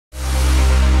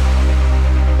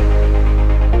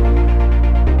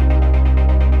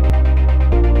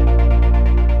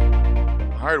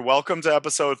Welcome to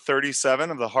episode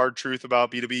 37 of the Hard Truth About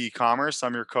B2B eCommerce.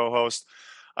 I'm your co-host,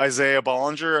 Isaiah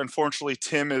Bollinger. Unfortunately,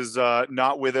 Tim is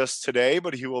not with us today,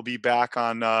 but he will be back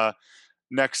on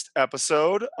next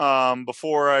episode.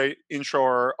 Before I intro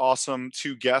our awesome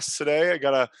two guests today, I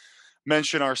got to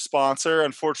mention our sponsor.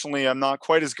 Unfortunately, I'm not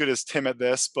quite as good as Tim at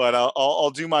this, but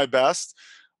I'll do my best.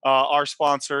 Our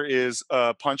sponsor is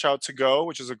Punch Out To Go,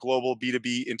 which is a global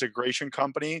B2B integration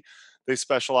company. They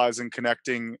specialize in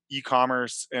connecting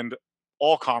e-commerce and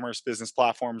all commerce business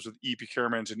platforms with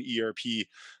e-procurement and ERP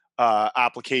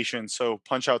applications. So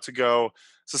Punch Out To Go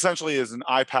essentially is an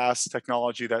iPaaS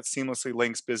technology that seamlessly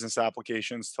links business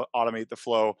applications to automate the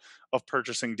flow of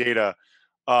purchasing data.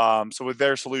 So with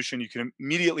their solution, you can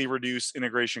immediately reduce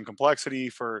integration complexity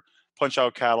for punch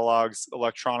out catalogs,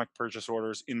 electronic purchase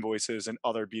orders, invoices, and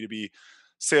other B2B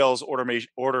sales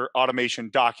order automation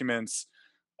documents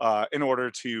in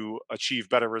order to achieve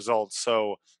better results.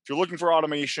 So if you're looking for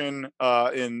automation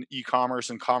in e-commerce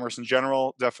and commerce in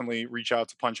general, definitely reach out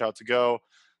to Punch Out To Go.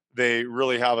 They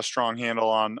really have a strong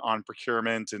handle on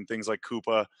procurement and things like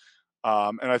Coupa.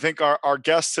 And I think our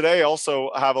guests today also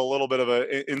have a little bit of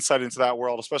an insight into that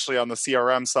world, especially on the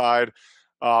CRM side,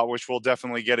 which we'll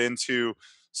definitely get into.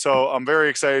 So I'm very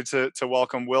excited to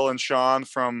welcome Will and Sean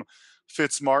from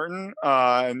Fitzmartin.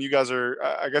 And you guys are,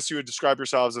 I guess you would describe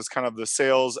yourselves as kind of the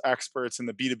sales experts in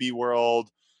the B2B world,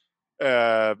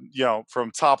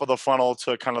 from top of the funnel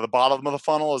to kind of the bottom of the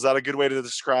funnel. Is that a good way to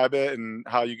describe it and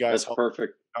how you guys That's help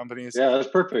perfect. companies? Yeah, that's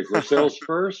perfect. We're sales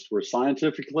first. We're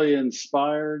scientifically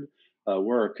inspired.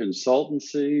 We're a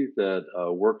consultancy that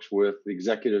works with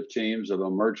executive teams of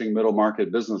emerging middle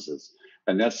market businesses,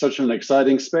 and that's such an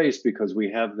exciting space because we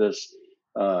have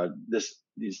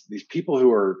these people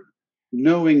who are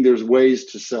knowing there's ways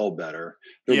to sell better.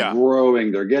 They're Yeah.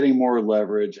 growing. They're getting more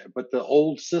leverage, but the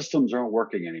old systems aren't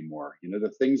working anymore.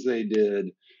 The things they did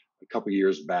a couple of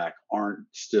years back aren't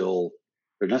still.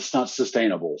 They're just not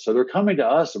sustainable. So they're coming to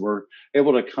us, and we're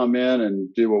able to come in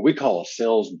and do what we call a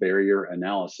sales barrier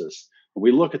analysis. And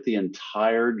we look at the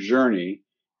entire journey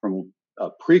from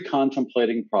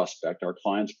pre-contemplating prospect, our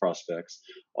clients' prospects,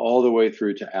 all the way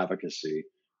through to advocacy.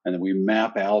 And then we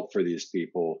map out for these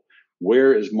people,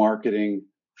 where is marketing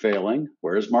failing?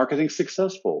 Where is marketing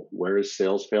successful? Where is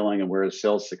sales failing and where is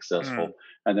sales successful?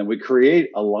 And then we create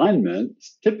alignment,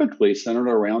 typically centered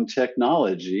around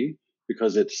technology,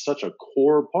 because it's such a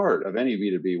core part of any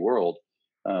B2B world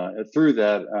through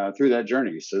that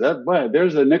journey. So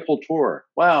there's a nickel tour.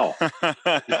 Wow. No,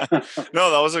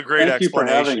 that was a great Thank you for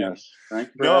explanation. having us. Thank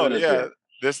you for having us here.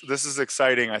 This is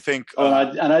exciting. I think.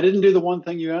 And I didn't do the one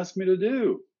thing you asked me to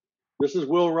do. This is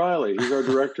Will Riley. He's our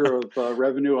director of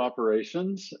revenue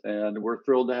operations, and we're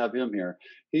thrilled to have him here.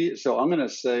 So I'm going to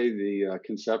say the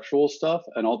conceptual stuff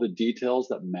and all the details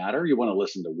that matter. You want to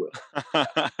listen to Will.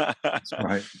 That's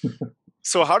right.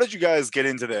 So how did you guys get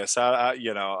into this?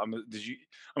 I'm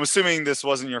assuming this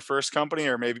wasn't your first company,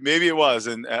 or maybe it was.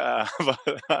 And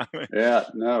yeah,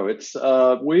 no, it's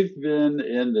we've been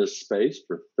in this space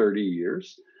for 30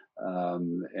 years.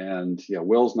 And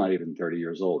Will's not even 30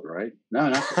 years old, right?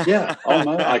 No, yeah,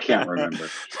 almost. I can't remember.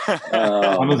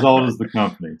 I'm as old as the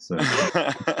company, so.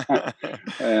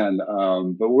 And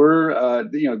but we're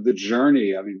the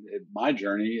journey. I mean, my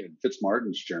journey and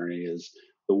Fitzmartin's journey is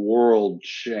the world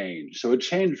changed. So it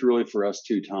changed really for us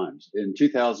two times. In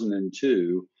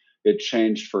 2002, it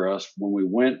changed for us when we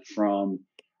went from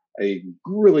a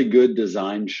really good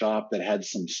design shop that had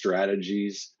some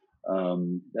strategies.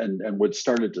 And would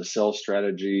started to sell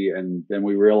strategy, and then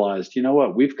we realized, you know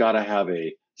what, we've got to have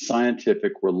a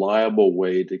scientific, reliable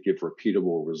way to give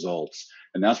repeatable results,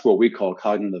 and that's what we call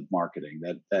cognitive marketing.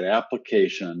 That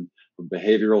application of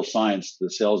behavioral science to the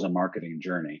sales and marketing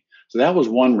journey. So that was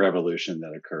one revolution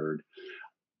that occurred.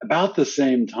 About the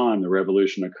same time, the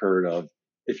revolution occurred of,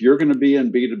 if you're going to be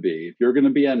in B2B, if you're going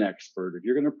to be an expert, if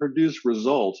you're going to produce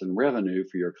results and revenue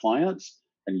for your clients,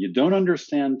 and you don't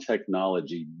understand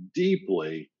technology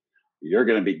deeply, you're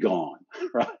going to be gone,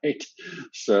 right?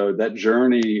 So that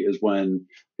journey is when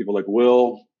people like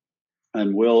Will,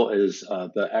 and Will is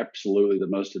absolutely the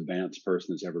most advanced person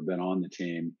that's ever been on the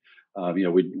team.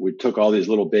 We took all these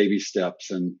little baby steps,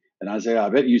 and Isaiah, I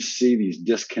bet you see these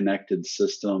disconnected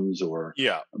systems, or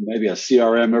maybe a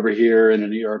CRM over here and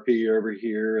an ERP over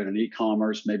here and an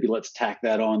e-commerce. Maybe let's tack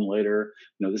that on later.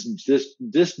 This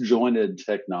disjointed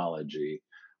technology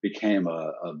became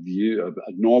a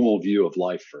normal view of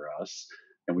life for us.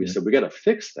 And we said, we got to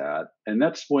fix that. And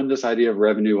that's when this idea of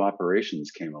revenue operations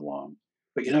came along.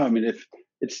 But, if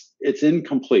it's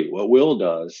incomplete. What Will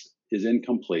does is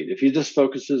incomplete. If he just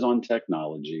focuses on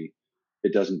technology,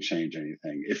 it doesn't change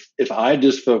anything. If I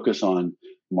just focus on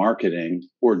marketing,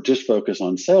 or just focus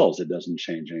on sales, it doesn't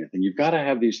change anything. You've got to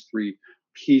have these three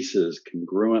pieces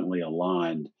congruently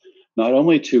aligned, not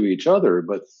only to each other,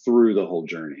 but through the whole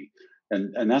journey.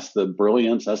 And that's the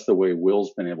brilliance. That's the way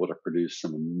Will's been able to produce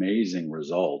some amazing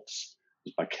results,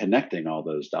 is by connecting all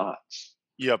those dots.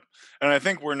 Yep. And I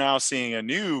think we're now seeing a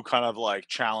new kind of like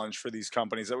challenge for these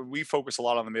companies that we focus a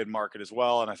lot on the mid market as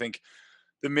well. And I think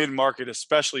the mid market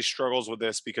especially struggles with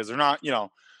this because they're not,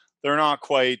 they're not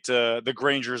quite the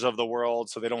Grangers of the world.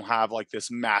 So they don't have like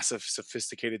this massive,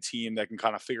 sophisticated team that can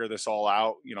kind of figure this all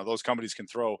out. Those companies can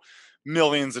throw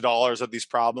millions of dollars at these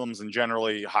problems and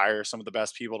generally hire some of the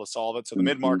best people to solve it. So the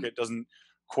mid Mm-hmm. market doesn't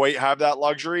quite have that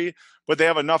luxury, but they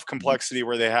have enough complexity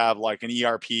where they have like an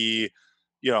ERP.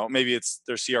 Maybe it's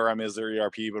their CRM is their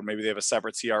ERP, but maybe they have a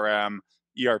separate CRM,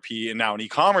 ERP, and now an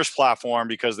e-commerce platform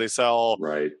because they sell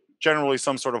Right. generally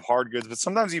some sort of hard goods, but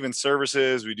sometimes even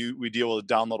services. We deal with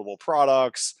downloadable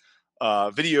products,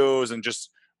 videos, and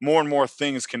just more and more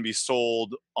things can be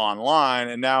sold online.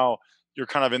 And now you're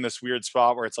kind of in this weird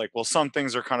spot where it's like, well, some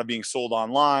things are kind of being sold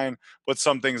online, but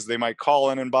some things they might call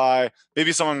in and buy.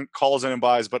 Maybe someone calls in and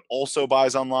buys, but also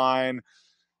buys online.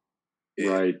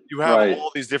 Right. You have Right.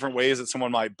 all these different ways that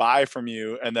someone might buy from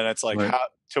you, and then it's like, Right.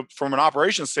 from an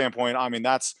operations standpoint, I mean,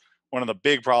 that's one of the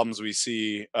big problems we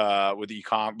see with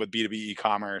with B2b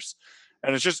e-commerce,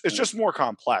 and it's just more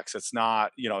complex. It's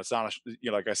not, it's not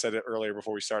like I said it earlier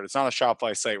before we started, it's not a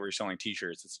Shopify site where you're selling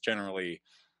t-shirts. It's generally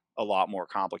a lot more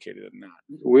complicated than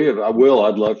that.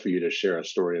 I'd love for you to share a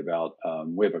story about,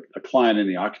 we have a client in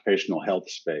the occupational health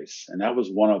space, and that was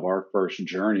one of our first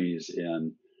journeys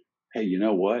in, hey, you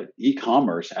know what?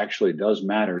 E-commerce actually does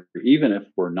matter, even if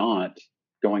we're not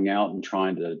going out and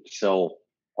trying to sell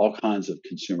all kinds of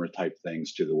consumer type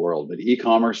things to the world. But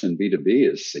e-commerce and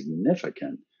B2B is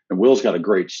significant. And Will's got a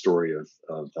great story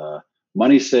of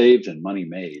money saved and money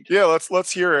made. Yeah,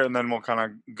 let's hear it, and then we'll kind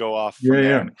of go off from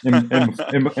Yeah.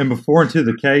 there. And before into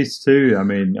the case too, I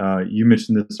mean, you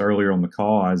mentioned this earlier on the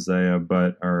call, Isaiah,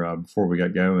 before we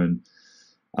got going,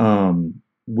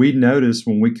 we notice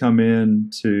when we come in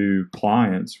to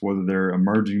clients, whether they're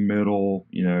emerging, middle,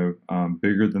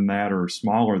 bigger than that or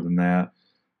smaller than that,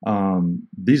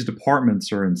 these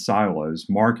departments are in silos.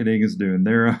 Marketing is doing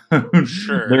their own,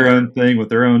 their own thing with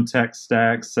their own tech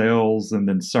stack, sales, and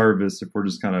then service, if we're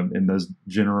just kind of in those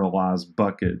generalized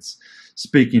buckets.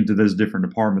 Speaking to those different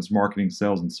departments, marketing,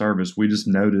 sales, and service, we just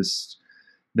noticed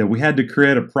that we had to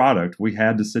create a product. We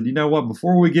had to say, you know what,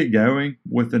 before we get going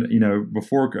with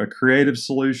before a creative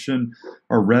solution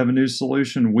or revenue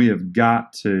solution, we have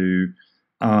got to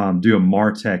do a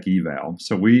MarTech eval.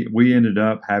 So we ended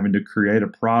up having to create a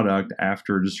product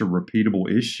after just a repeatable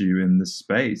issue in this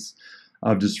space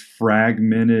of just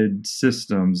fragmented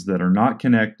systems that are not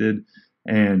connected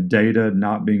and data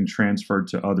not being transferred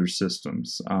to other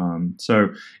systems. So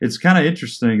it's kind of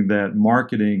interesting that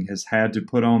marketing has had to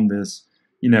put on this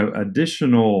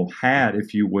additional hat,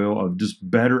 if you will, of just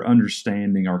better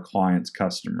understanding our clients'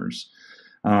 customers.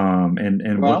 Well, I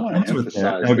want to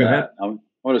emphasize that.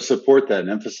 I want to support that and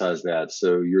emphasize that.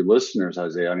 So your listeners,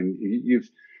 Isaiah, I mean,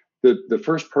 the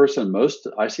first person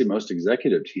I see most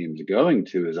executive teams going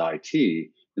to is IT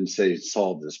and say,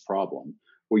 solve this problem.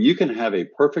 Well, you can have a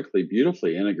perfectly,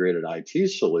 beautifully integrated IT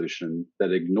solution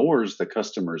that ignores the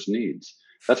customer's needs.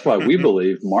 That's why we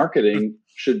believe marketing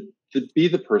should be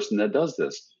the person that does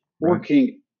this,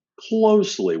 working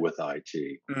closely with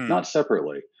IT, not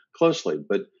separately, closely.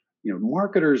 But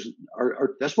marketers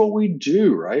are that's what we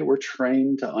do, right? We're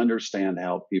trained to understand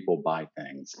how people buy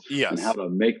things, and how to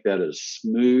make that as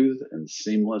smooth and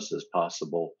seamless as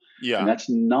possible. Yeah, and that's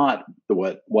not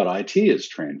what IT is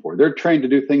trained for. They're trained to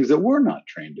do things that we're not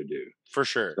trained to do. For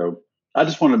sure. So I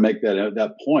just want to make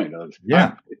that point of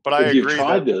but I agree. You've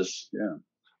tried this,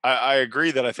 I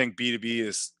agree that I think B2B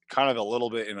is kind of a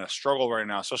little bit in a struggle right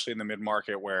now, especially in the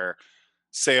mid-market where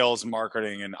sales,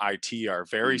 marketing, and IT are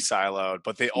very siloed,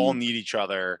 but they all need each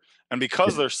other. And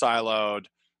because they're siloed,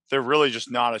 they're really just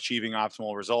not achieving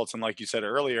optimal results. And like you said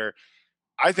earlier,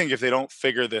 I think if they don't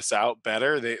figure this out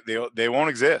better, they won't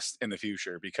exist in the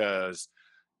future because,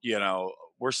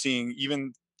 we're seeing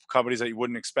even companies that you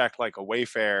wouldn't expect, like a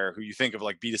Wayfair, who you think of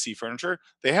like B2C furniture,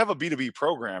 they have a B2B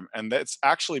program, and that's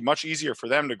actually much easier for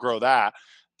them to grow that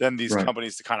than these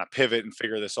companies to kind of pivot and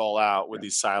figure this all out with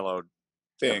these siloed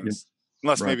things.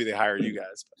 Unless maybe they hire you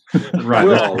guys.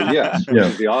 Well, yes, which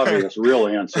is the obvious real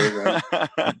answer. Right?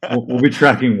 We'll be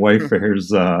tracking Wayfair's.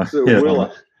 So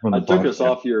Will, I took us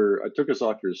off your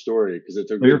story because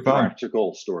it's a good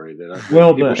practical story that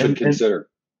people should consider.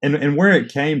 And where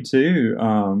it came to,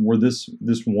 where this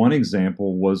one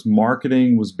example was,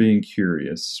 marketing was being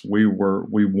curious. We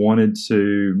wanted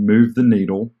to move the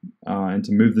needle, and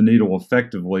to move the needle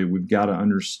effectively, we've got to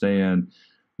understand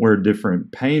where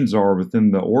different pains are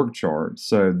within the org chart.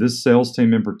 So this sales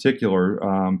team in particular,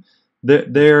 they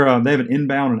have an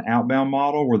inbound and outbound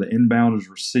model, where the inbound is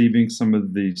receiving some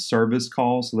of the service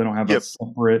calls, so they don't have a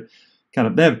separate kind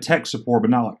of, they have tech support,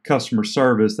 but not like customer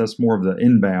service. That's more of the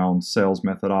inbound sales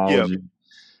methodology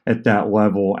at that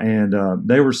level. And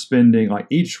they were spending, like,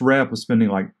 each rep was spending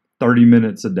like 30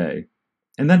 minutes a day.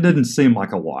 And that didn't seem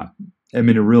like a lot. I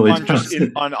mean, it really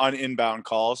on on inbound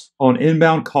calls. On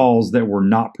inbound calls that were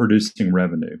not producing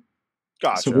revenue.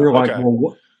 Gotcha. So we were like,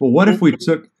 well, what if we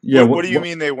took? Yeah. What do you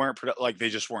mean they weren't like they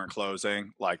just weren't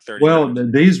closing like 30? Well,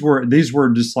 these were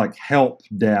just like help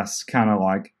desks, kind of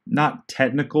like not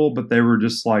technical, but they were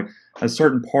just like a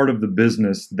certain part of the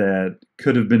business that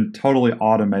could have been totally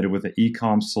automated with an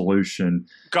e-com solution.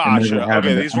 Gotcha.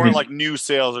 Okay, these weren't like new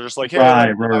sales. They're just like, hey,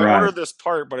 I ordered this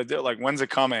part, but like, when's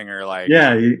it coming? Or like,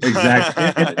 yeah,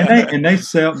 exactly. and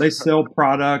they sell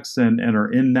products and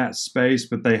are in that space,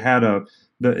 but they had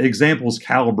the example is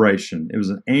calibration. It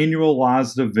was an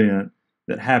annualized event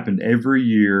that happened every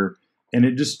year, and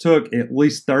it just took at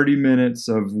least 30 minutes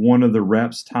of one of the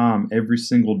reps' time every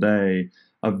single day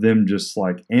of them just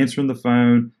like answering the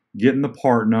phone, getting the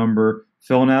part number,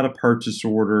 filling out a purchase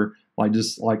order,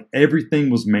 just like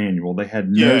everything was manual. They had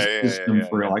no system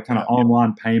for like kind of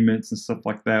online payments and stuff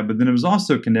like that. But then it was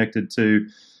also connected to,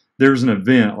 there's an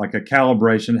event, like a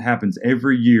calibration that happens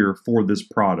every year for this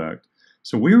product.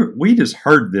 So we just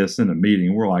heard this in a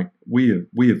meeting. We're like, we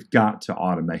have got to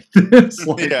automate this.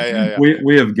 We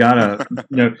have got to,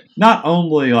 not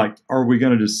only like are we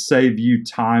going to just save you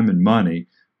time and money,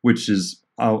 which is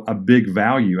a big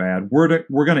value add.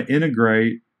 We're going to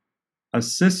integrate a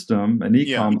system, an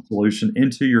e-com solution,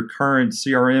 into your current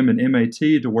CRM and MAT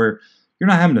to where you're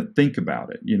not having to think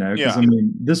about it. Because I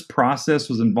mean, this process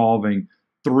was involving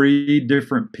 3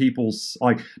 different people's,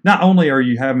 like, not only are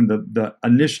you having the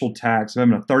initial task of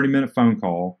having a 30-minute phone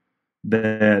call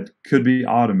that could be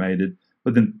automated,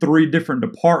 but then 3 different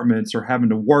departments are having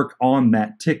to work on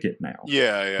that ticket now.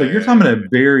 So you're talking about a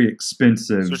very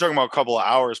expensive. So you're talking about a couple of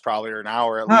hours, probably, or an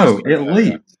hour at least.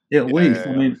 Oh, at least.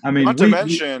 I mean, not to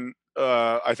mention,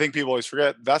 I think people always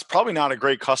forget that's probably not a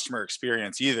great customer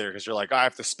experience either, because you're like, I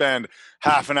have to spend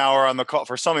half an hour on the call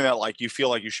for something that like you feel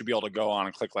like you should be able to go on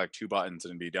and click like 2 buttons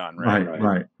and be done. Right.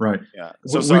 Yeah.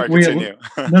 So sorry, continue.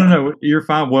 No, you're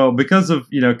fine. Well, because of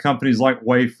companies like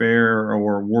Wayfair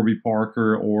or Warby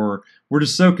Parker, or we're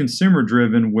just so consumer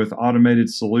driven with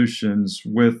automated solutions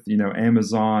with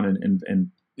Amazon and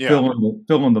fill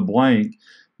in the blank,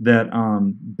 that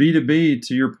B2B,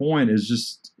 to your point,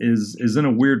 is in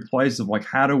a weird place of like,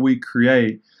 how do we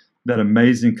create that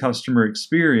amazing customer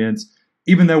experience,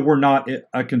 even though we're not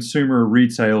a consumer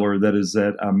retailer that is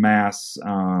at a mass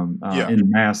in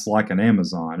mass like an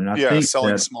Amazon. And I think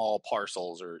selling small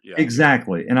parcels or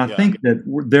exactly. And I think that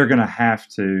they're going to have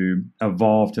to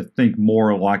evolve to think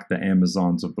more like the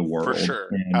Amazons of the world. For sure,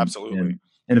 absolutely.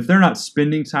 And if they're not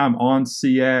spending time on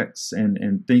CX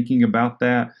and thinking about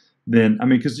that, then, I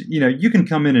mean, because, you can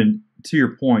come in and, to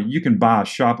your point, you can buy a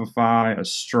Shopify, a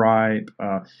Stripe,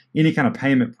 any kind of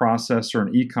payment processor,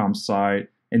 an e-com site,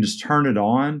 and just turn it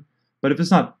on. But if it's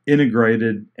not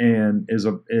integrated and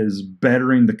is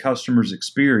bettering the customer's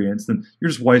experience, then you're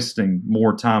just wasting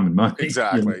more time and money.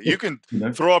 Exactly. You can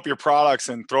throw up your products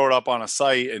and throw it up on a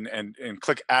site and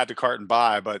click add to cart and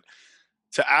buy, but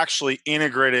to actually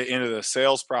integrate it into the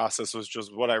sales process was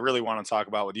just what I really want to talk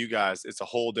about with you guys. It's a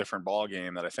whole different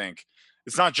ballgame that I think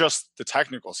it's not just the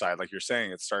technical side, like you're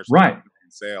saying. It starts with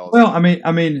sales. Well,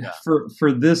 I mean,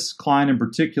 for this client in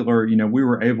particular, we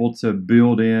were able to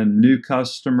build in new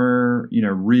customer,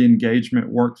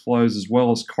 re-engagement workflows as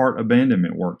well as cart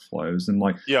abandonment workflows, and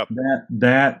like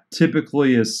that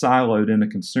typically is siloed in a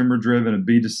consumer-driven and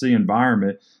B2C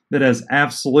environment that has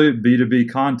absolute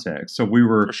B2B context. So we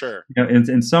were, for sure,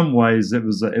 in some ways, it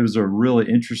was a really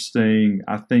interesting,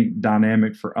 I think,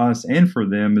 dynamic for us and for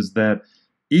them, is that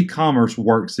e-commerce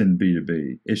works in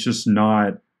B2B. It's just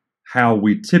not how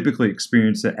we typically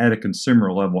experience it at a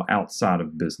consumer level outside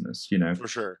of business. For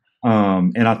sure.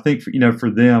 And I think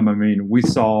for them, I mean, we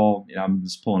saw. I'm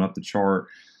just pulling up the chart.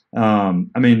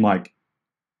 I mean, like,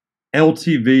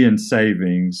 LTV and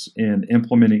savings in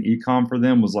implementing e-com for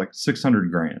them was like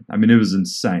 $600,000. I mean, it was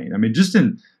insane. I mean, just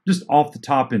off the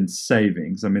top in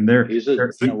savings. I mean,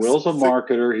 Will's a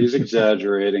marketer. He's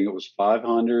exaggerating. It was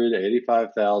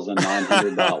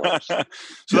 $585,900.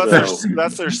 So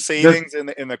that's their savings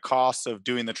in the cost of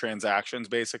doing the transactions,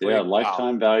 basically. Yeah,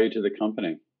 lifetime value to the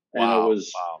company. and Wow.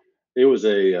 it was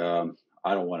a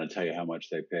I don't want to tell you how much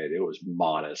they paid. It was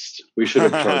modest. We should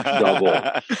have charged double.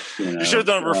 You should have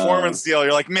done a performance deal.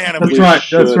 You're like, man, if That's we right.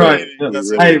 That's right.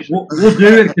 we Hey, really should. we'll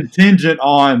do it contingent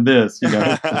on this. You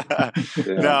know.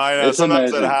 No, I know. It's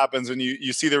Sometimes amazing. that happens when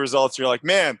you see the results. You're like,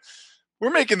 man, we're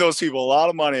making those people a lot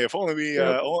of money. If only we.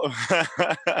 Yep. Well,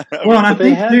 and I But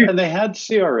they think too. had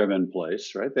CRM in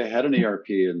place, right? They had an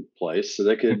ERP in place, so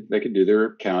they could do their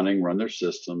accounting, run their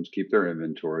systems, keep their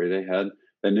inventory.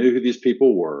 They knew who these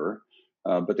people were,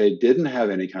 but they didn't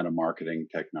have any kind of marketing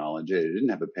technology. They didn't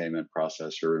have a payment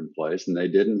processor in place, and they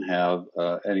didn't have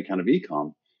any kind of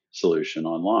e-com solution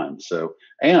online. So,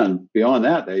 and beyond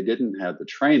that, they didn't have the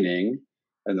training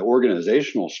and the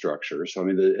organizational structure. So, I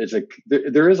mean,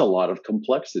 there is a lot of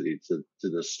complexity to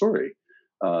this story.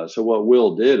 So what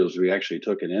Will did was we actually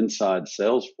took an inside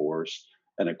sales force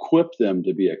and equipped them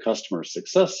to be a customer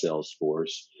success sales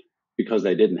force because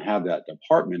they didn't have that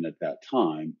department at that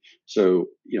time. So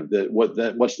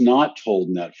what's not told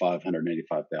in that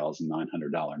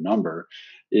 $585,900 number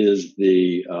is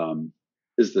the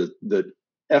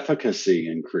efficacy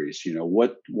increase.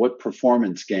 What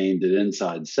performance gain did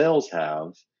inside sales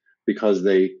have because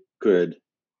they could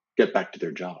get back to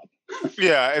their job.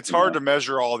 Yeah, it's hard to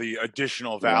measure all the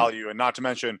additional Yeah. value, and not to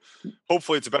mention,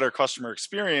 hopefully, it's a better customer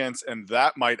experience, and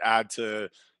that might add to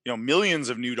millions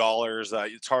of new dollars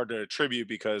that it's hard to attribute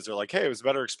because they're like, hey, it was a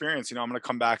better experience. I'm going to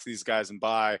come back to these guys and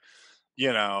buy.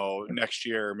 Next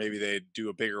year maybe they do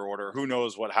a bigger order. Who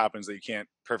knows what happens that you can't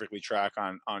perfectly track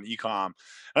on ecom.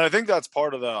 And I think that's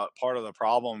part of the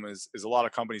problem is a lot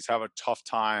of companies have a tough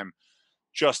time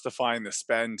justifying the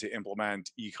spend to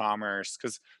implement e-commerce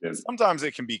because Yeah. sometimes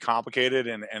it can be complicated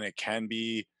and it can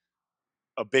be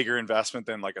a bigger investment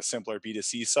than like a simpler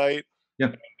B2C site. Yeah.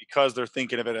 And because they're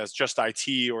thinking of it as just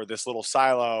IT or this little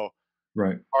silo,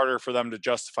 Right. harder for them to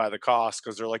justify the cost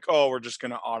because they're like, oh, we're just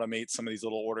going to automate some of these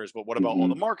little orders. But what about all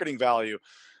the marketing value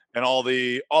and all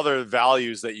the other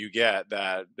values that you get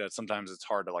that sometimes it's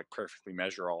hard to like perfectly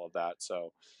measure all of that.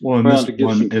 So, well, To give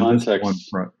some context,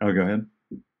 oh, go ahead.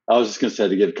 I was just going to say,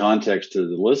 to give context to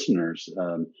the listeners,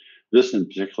 this in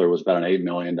particular was about an $8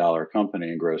 million company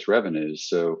in gross revenues.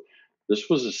 So this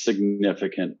was a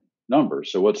significant number.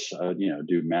 So what's,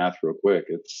 do math real quick.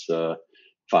 It's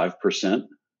 5%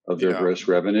 of their gross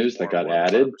revenues that got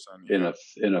added in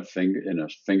a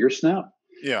finger snap.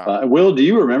 Yeah. Will, do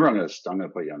you remember? I'm going to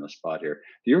put you on the spot here.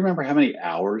 Do you remember how many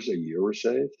hours a year were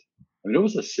saved? I mean, it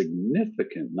was a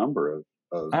significant number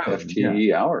of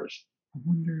FTE hours. I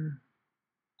wonder.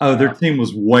 Oh, their team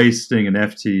was wasting an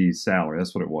FTE salary.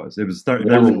 That's what it was. It was they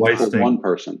were wasting one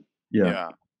person. Yeah.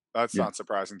 That's not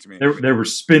surprising to me. They were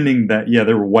spending that. Yeah,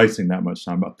 they were wasting that much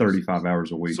time, about 35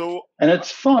 hours a week. So, and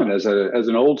it's fun as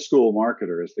an old school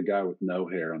marketer, as the guy with no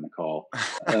hair on the call.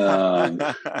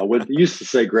 I used to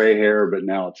say gray hair, but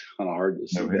now it's kind of hard to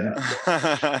see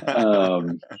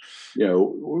that.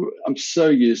 I'm so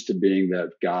used to being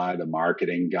that guy, the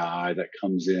marketing guy that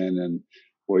comes in and,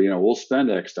 well, we'll spend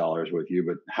X dollars with you,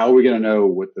 but how are we going to know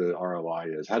what the ROI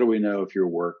is? How do we know if your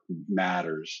work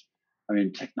matters? I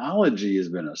mean, technology has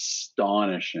been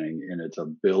astonishing in its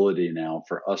ability now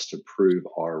for us to prove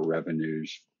our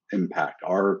revenues impact,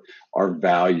 our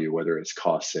value, whether it's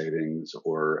cost savings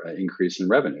or increase in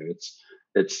revenue.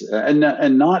 And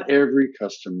not every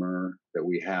customer that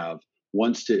we have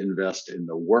wants to invest in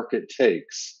the work it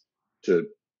takes to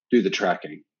do the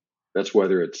tracking. That's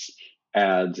whether it's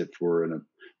ads. If we're in a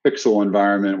pixel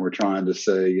environment, we're trying to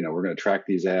say, we're going to track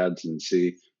these ads and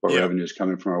see what revenue is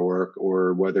coming from our work,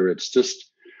 or whether it's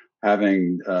just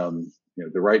having the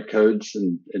right codes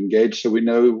and engaged so we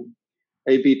know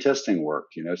A/B testing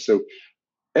worked. So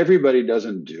everybody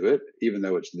doesn't do it, even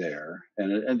though it's there,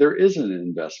 and there is an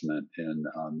investment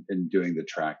in doing the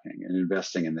tracking and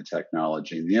investing in the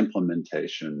technology and the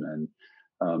implementation.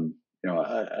 And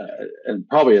and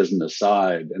probably as an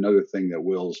aside, another thing that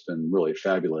Will's been really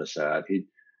fabulous at,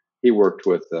 he worked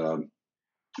with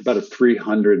about a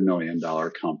 $300 million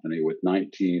company with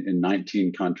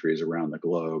 19 countries around the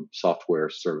globe, software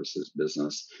services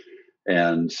business.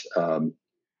 And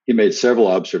he made several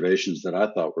observations that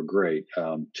I thought were great.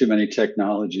 Too many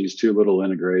technologies, too little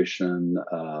integration,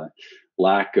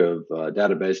 lack of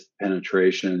database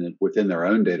penetration within their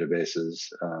own databases,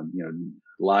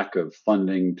 lack of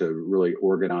funding to really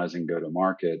organize and go to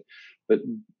market. But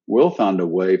Will found a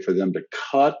way for them to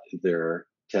cut their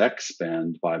tech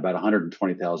spend by about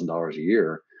 $120,000 a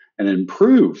year and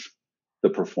improve the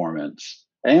performance.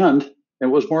 And it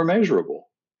was more measurable.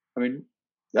 I mean,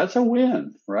 that's a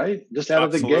win, right? Just out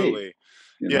of the gate.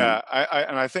 Yeah,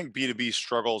 I think B2B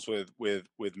struggles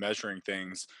with measuring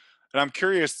things. And I'm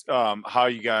curious how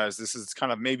you guys, this is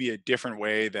kind of maybe a different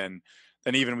way than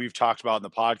even we've talked about in the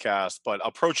podcast, but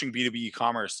approaching B2B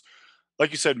e-commerce,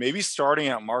 like you said, maybe starting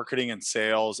at marketing and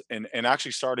sales and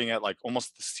actually starting at like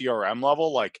almost the CRM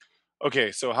level. Like,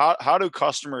 okay, so how do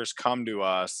customers come to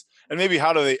us? And maybe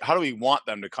how do we want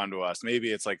them to come to us?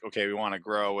 Maybe it's like, okay, we want to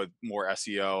grow with more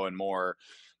SEO and more,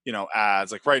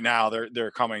 ads. Like right now they're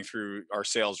coming through our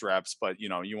sales reps, but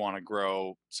you want to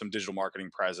grow some digital marketing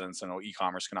presence, and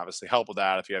e-commerce can obviously help with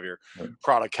that if you have your Right.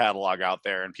 product catalog out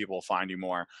there and people will find you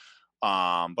more.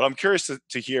 But I'm curious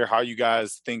to hear how you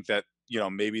guys think that,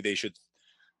 maybe they should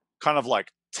kind of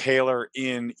like tailor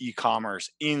in e-commerce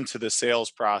into the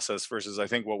sales process versus I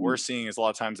think what we're seeing is a lot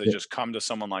of times they Yeah. just come to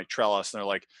someone like Trellis and they're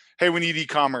like, "Hey, we need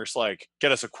e-commerce, like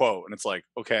get us a quote." And it's like,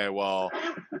 "Okay, well,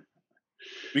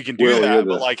 we can do Will, you're that,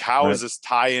 but the like how Right. does this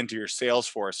tie into your sales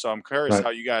force?" So I'm curious Right. how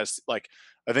you guys like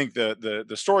I think the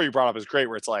story you brought up is great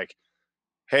where it's like,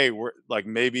 "Hey, we're like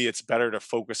maybe it's better to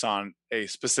focus on a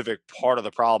specific part of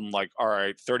the problem, like all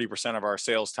right, 30% of our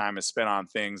sales time is spent on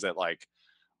things that like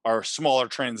are smaller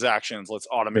transactions. Let's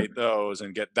Yeah. automate those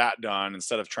and get that done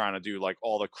instead of trying to do like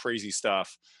all the crazy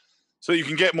stuff. So you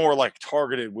can get more like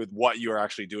targeted with what you're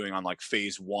actually doing on like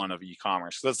phase one of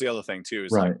e-commerce. That's the other thing too,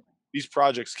 is like Right. these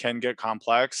projects can get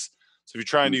complex. So if you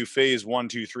try and do phase one,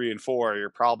 two, three, and four,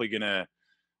 you're probably gonna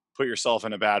put yourself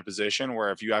in a bad position where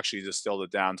if you actually distilled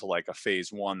it down to like a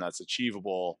phase one that's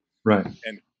achievable Right.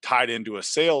 and tied into a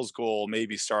sales goal,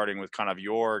 maybe starting with kind of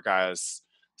your guys'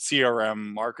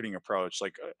 CRM marketing approach.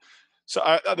 Like,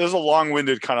 there's a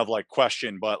long-winded kind of like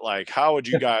question, but like, how would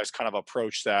you Yeah. guys kind of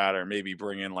approach that, or maybe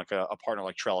bring in like a partner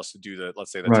like Trellis to do the,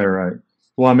 let's say the Right, tech? right.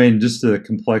 Well, I mean, just the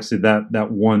complexity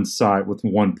that one site with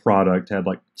one product had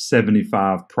like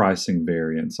 75 pricing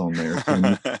variants on there.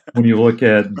 So when you look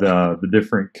at the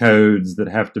different codes that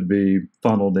have to be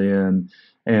funneled in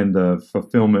and the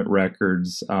fulfillment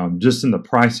records, just in the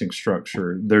pricing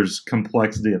structure, there's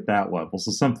complexity at that level.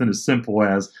 So something as simple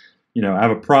as, I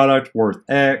have a product worth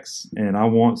X, and I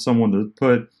want someone to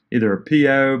put either a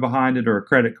PO behind it or a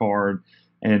credit card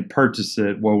and purchase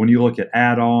it. Well, when you look at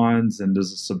add-ons, and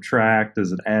does it subtract?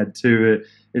 Does it add to it?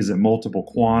 Is it multiple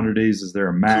quantities? Is there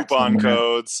a maximum Coupon amount?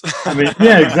 codes. I mean,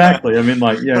 yeah, exactly. I mean,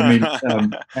 like, yeah, I mean,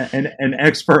 an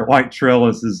expert like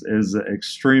Trellis is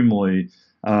extremely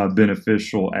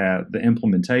beneficial at the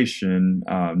implementation,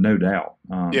 no doubt,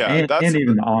 Yeah, and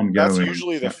even the that's ongoing.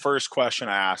 usually the Yeah, first question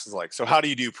I ask is like, so how do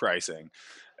you do pricing?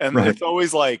 And right, it's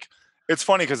always like, it's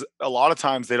funny because a lot of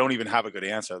times they don't even have a good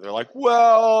answer. They're like,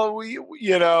 well,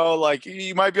 like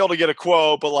you might be able to get a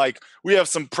quote, but like we have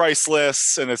some price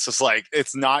lists, and it's just like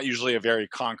it's not usually a very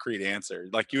concrete answer.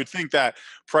 Like you would think that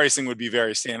pricing would be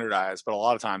very standardized, but a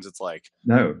lot of times it's like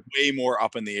no, way more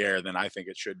up in the air than I think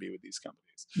it should be with these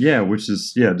companies. yeah, which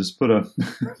is yeah, just put a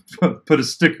put a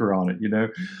sticker on it.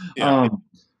 Yeah.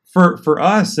 For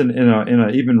us, in a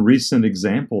even recent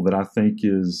example that I think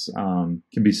is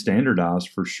can be standardized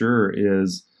for sure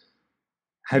is,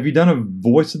 have you done a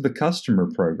voice of the customer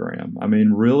program? I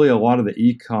mean, really, a lot of the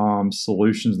e-com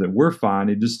solutions that we're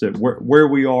finding, just at where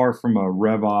we are from a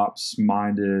RevOps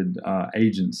minded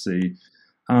agency,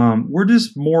 we're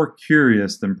just more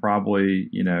curious than probably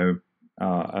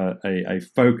a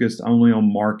focused only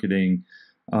on marketing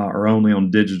or only on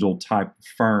digital type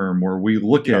firm where we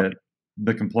look Yeah. at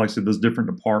the complexity of those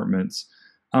different departments.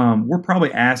 We're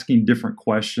probably asking different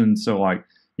questions. So like,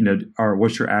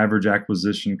 what's your average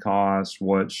acquisition cost?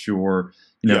 What's your,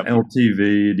 Yep.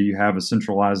 LTV? Do you have a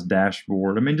centralized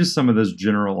dashboard? I mean, just some of those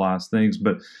generalized things.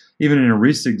 But even in a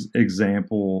recent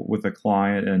example with a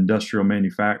client, an industrial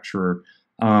manufacturer,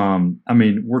 I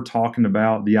mean, we're talking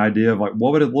about the idea of like,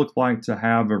 what would it look like to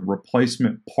have a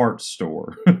replacement parts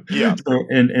store, Yeah. so,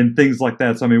 and things like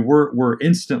that. So, I mean, we're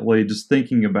instantly just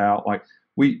thinking about like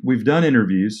we've done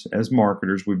interviews as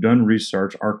marketers, we've done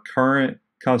research. Our current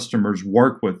customers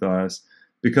work with us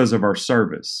because of our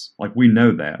service. Like we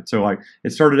know that. So, like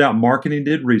it started out marketing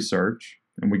did research,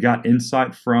 and we got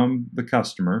insight from the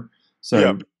customer. So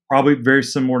Yep. probably very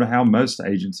similar to how most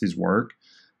agencies work,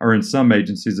 or in some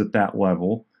agencies at that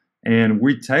level. And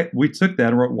we took that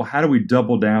and wrote, well, how do we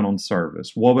double down on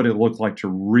service? What would it look like to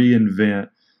reinvent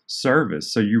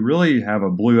service? So you really have a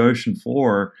blue ocean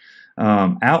floor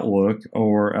outlook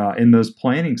or in those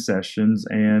planning sessions.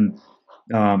 And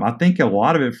I think a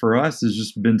lot of it for us has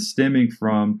just been stemming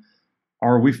from,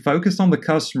 are we focused on the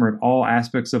customer in all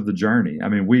aspects of the journey? I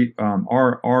mean,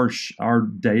 our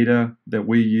data that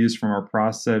we use from our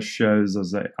process shows,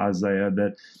 Isaiah,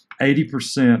 that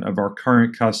 80% of our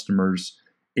current customers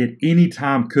at any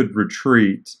time could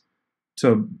retreat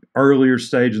to earlier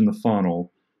stage in the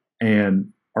funnel and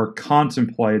are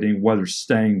contemplating whether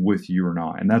staying with you or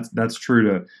not. And that's true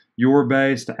to your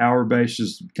base, to our base,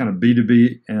 just kind of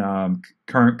B2B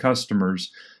current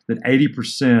customers, that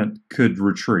 80% could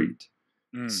retreat.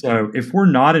 So if we're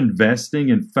not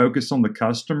investing and focus on the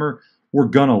customer, we're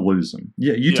going to lose them.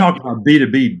 Yeah, you talk about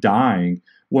B2B dying.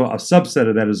 Well, a subset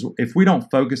of that is if we don't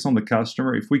focus on the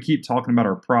customer, if we keep talking about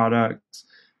our products,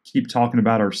 keep talking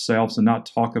about ourselves and not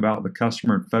talk about the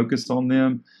customer and focus on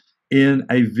them in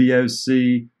a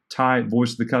VOC type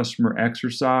voice of the customer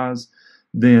exercise,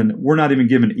 then we're not even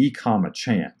giving e-com a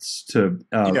chance to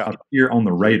appear on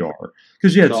the radar.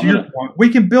 Because to your point, we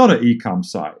can build an e-com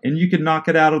site and you can knock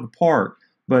it out of the park,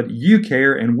 but you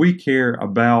care and we care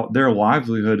about their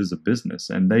livelihood as a business,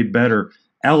 and they better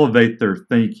elevate their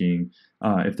thinking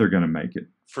if they're going to make it.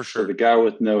 For sure. So the guy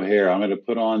with no hair, I'm going to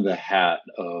put on the hat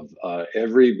of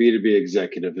every B2B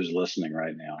executive who's listening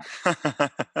right now.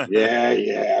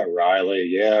 Yeah, Riley.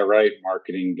 Yeah, right,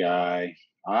 marketing guy.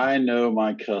 I know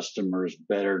my customers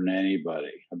better than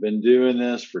anybody. I've been doing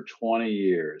this for 20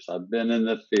 years. I've been in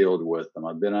the field with them.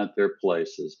 I've been at their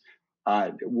places.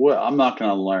 I'm not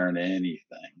going to learn anything.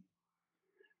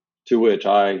 To which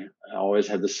I always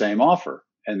had the same offer.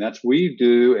 And that's we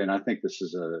do. And I think this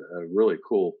is a really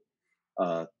cool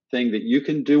thing that you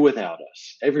can do without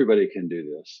us. Everybody can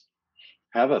do this.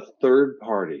 Have a third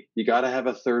party. You got to have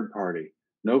a third party.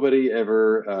 Nobody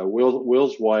ever,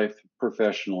 Will's wife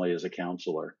professionally is a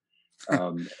counselor.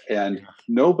 And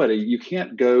nobody, you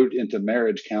can't go into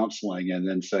marriage counseling and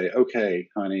then say, okay,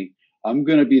 honey, I'm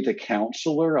going to be the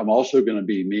counselor. I'm also going to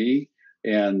be me.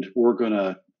 And we're going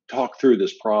to talk through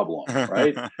this problem,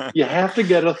 right? You have to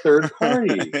get a third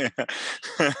party.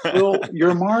 Well,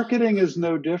 your marketing is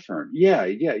no different. Yeah.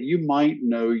 You might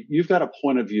know, you've got a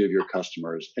point of view of your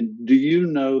customers. And do you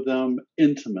know them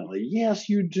intimately? Yes,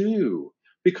 you do,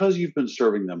 because you've been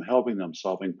serving them, helping them,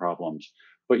 solving problems.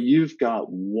 But you've got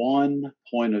one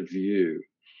point of view.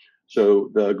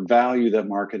 So the value that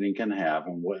marketing can have,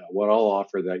 and what I'll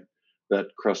offer that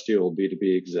crusty old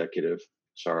B2B executive,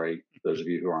 sorry, those of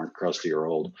you who aren't crusty or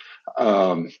old,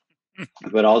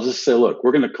 but I'll just say, look,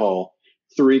 we're going to call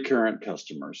 3 current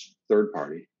customers, third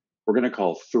party. We're going to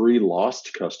call 3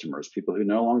 lost customers, people who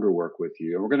no longer work with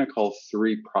you. And we're going to call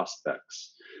 3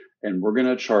 prospects. And we're going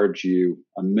to charge you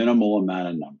a minimal amount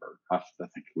of number. I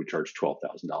think we charge $12,000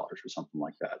 or something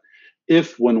like that.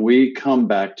 If when we come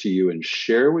back to you and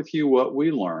share with you what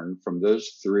we learned from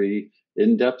those 3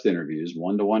 in-depth interviews,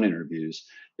 one-to-one interviews,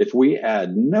 if we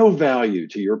add no value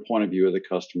to your point of view of the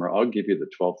customer, I'll give you the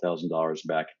 $12,000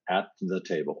 back at the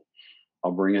table.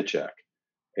 I'll bring a check.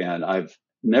 And I've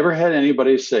never had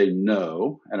anybody say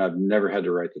no, and I've never had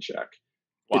to write the check.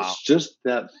 Wow. It's just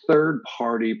that third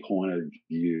party point of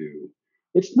view.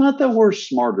 It's not that we're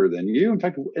smarter than you. In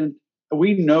fact, and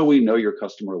we know your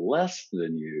customer less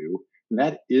than you, and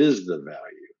that is the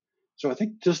value. So I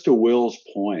think just to Will's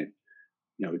point,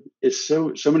 it's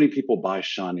so many people buy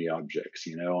shiny objects.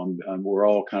 We're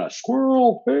all kind of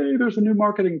squirrel. Hey, there's a new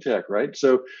marketing tech, right?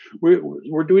 So we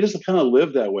just kind of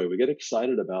live that way. We get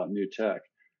excited about new tech.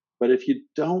 But if you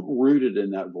don't root it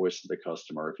in that voice of the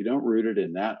customer, if you don't root it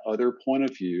in that other point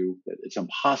of view that it's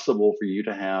impossible for you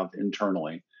to have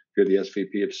internally, if you're the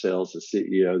SVP of sales, the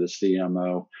CEO, the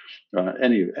CMO,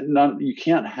 you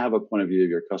can't have a point of view of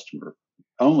your customer.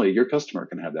 Only your customer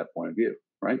can have that point of view,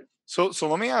 right? So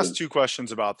let me ask 2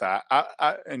 questions about that.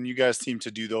 And you guys seem to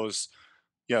do those.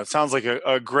 It sounds like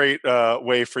a great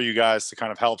way for you guys to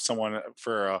kind of help someone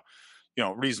for a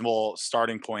reasonable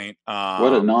starting point.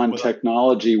 What a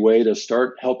non-technology way to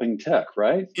start helping tech,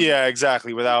 right? Yeah,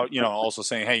 exactly. Without, also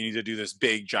saying, hey, you need to do this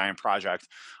big giant project.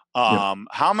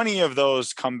 How many of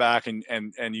those come back and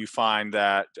you find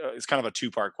that it's kind of a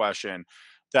 2-part question,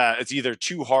 that it's either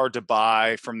too hard to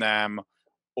buy from them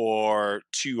or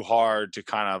too hard to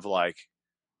kind of like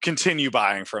continue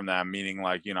buying from them, meaning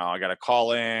like, I got to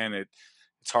call in,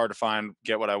 it's hard to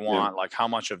get what I want. Like how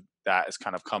much of that is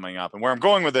kind of coming up? And where I'm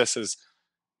going with this is,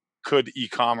 could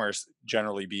e-commerce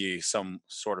generally be some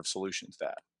sort of solution to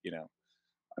that?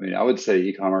 I mean, I would say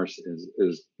e-commerce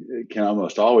it can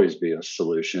almost always be a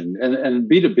solution. And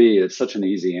B2B, it's such an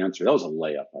easy answer. That was a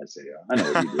layup, Isaiah. I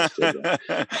know what you just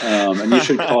did. And you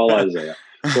should call Isaiah.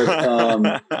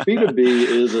 But B2B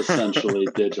is essentially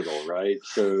digital, right?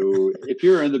 So if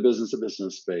you're in the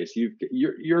business-to-business space,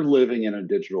 you're living in a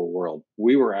digital world.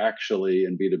 We were actually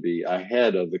in B2B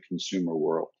ahead of the consumer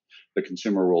world. The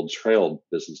consumer world trailed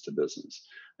business to business.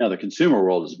 Now, the consumer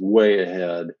world is way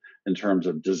ahead in terms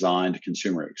of designed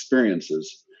consumer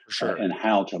experiences and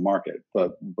how to market.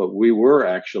 But we were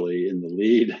actually in the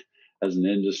lead as an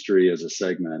industry, as a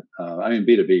segment.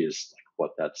 B2B is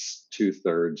like that's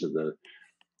 2/3 of the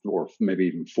or maybe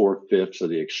even 4/5 of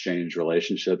the exchange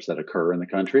relationships that occur in the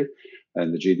country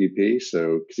and the GDP.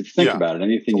 So, because if you think Yeah, about it, it's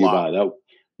a anything you lot.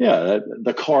 buy,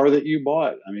 the car that you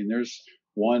bought, I mean, there's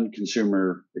one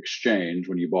consumer exchange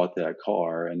when you bought that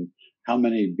car, and how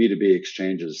many B2B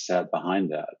exchanges sat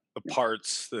behind that? The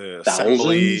parts, the Thousands.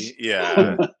 assembly,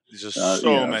 yeah, Yeah. just so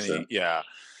So many. Yeah.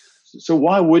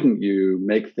 why wouldn't you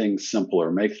make things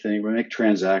simpler, make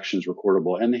transactions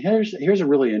recordable? And here's a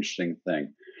really interesting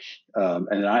thing,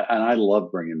 and I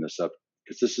love bringing this up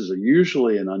because this is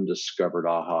usually an undiscovered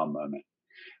aha moment.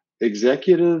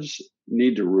 Executives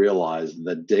need to realize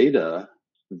the data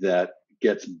that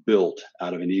gets built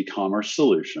out of an e-commerce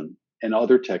solution and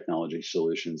other technology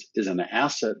solutions is an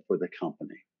asset for the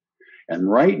company. And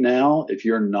right now, if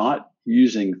you're not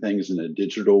using things in a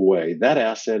digital way, that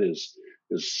asset is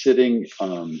sitting,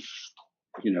 on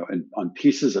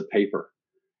pieces of paper.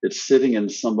 It's sitting in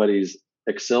somebody's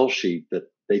Excel sheet that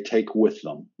they take with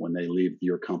them when they leave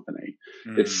your company.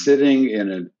 It's Mm. sitting in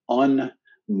an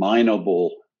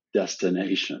unminable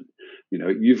destination.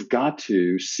 You've got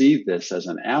to see this as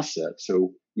an asset.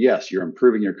 So yes, you're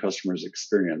improving your customer's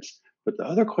experience. But the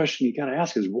other question you got to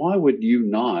ask is, why would you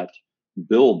not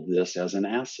build this as an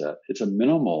asset? It's a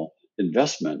minimal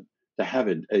investment to have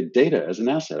a data as an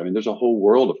asset. I mean, there's a whole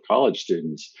world of college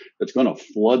students that's going to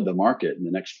flood the market in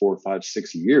the next 4, 5,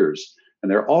 6 years,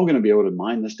 and they're all going to be able to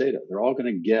mine this data. They're all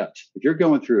going to get. If you're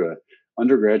going through a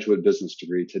undergraduate business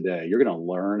degree today, you're going to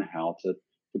learn how to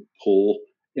pull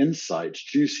insights,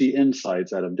 juicy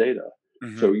insights out of data.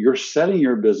 Hmm. So you're setting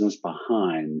your business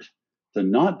behind to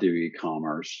not do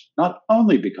e-commerce, not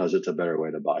only because it's a better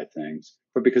way to buy things,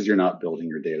 but because you're not building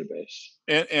your database.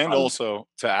 And Um, also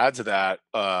to add to that,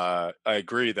 I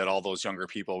agree that all those younger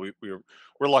people,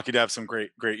 we're lucky to have some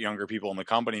great younger people in the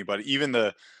company. But even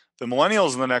the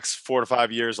millennials in the next 4 to 5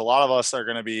 years, a lot of us are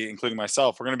going to be, including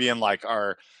myself, we're going to be in like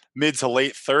our mid to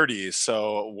late 30s.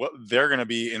 So they're going to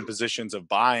be in positions of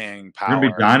buying We're gonna be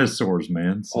power. dinosaurs,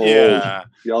 man. So, old. Yeah,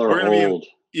 Y'all we're are going to be in. old.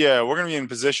 Yeah, we're going to be in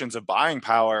positions of buying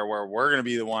power where we're going to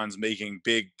be the ones making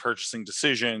big purchasing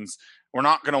decisions. We're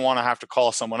not going to want to have to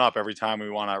call someone up every time we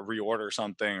want to reorder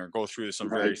something or go through some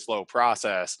very Right. slow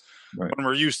process right. when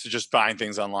we're used to just buying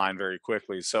things online very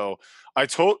quickly. So I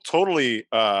totally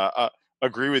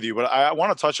agree with you, but I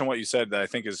want to touch on what you said that I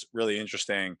think is really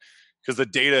interesting because the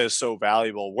data is so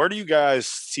valuable. Where do you guys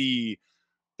see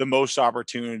the most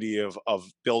opportunity of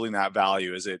building that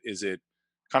value? Is it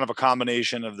kind of a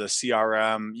combination of the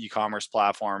CRM, e-commerce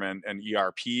platform, and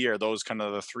ERP? Are those kind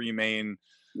of the three main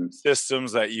Mm.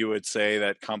 systems that you would say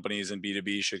that companies in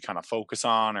B2B should kind of focus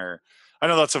on? Or I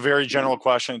know that's a very Yeah. general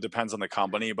question. It depends on the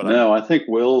company, but I'm No, I think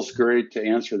Will's great to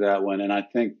answer that one. And I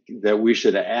think that we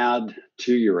should add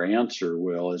to your answer,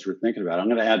 Will, as we're thinking about it. I'm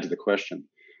going to add to the question.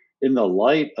 In the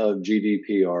light of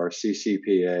GDPR,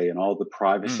 CCPA, and all the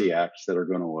privacy mm, acts that are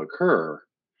going to occur,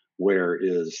 where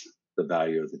is the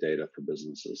value of the data for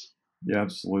businesses? Yeah,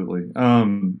 absolutely.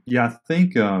 Yeah, I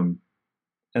think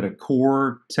at a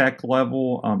core tech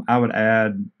level, I would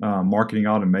add marketing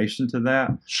automation to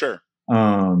that. sure.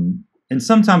 And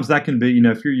sometimes that can be,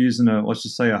 if you're using let's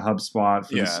just say a HubSpot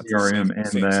for the Yeah, it's the same CRM and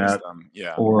same that, system.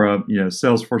 Yeah. or a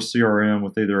Salesforce CRM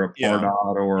with either a Yeah.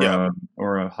 Pardot Yeah.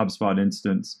 or a HubSpot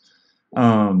instance.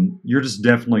 You're just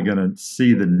definitely going to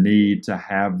see the need to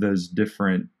have those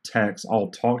different techs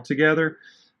all talk together,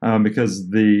 because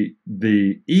the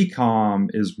ecom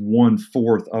is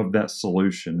 1/4 of that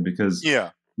solution. Because Yeah.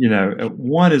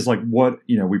 one is like what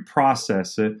we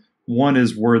process it. One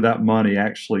is where that money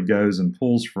actually goes and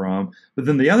pulls from. But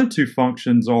then the other two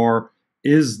functions are: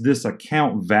 is this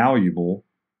account valuable,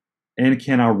 and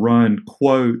can I run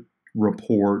quote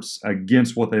reports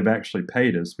against what they've actually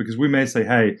paid us? Because we may say,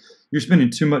 hey, you're spending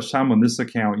too much time on this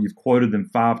account. You've quoted them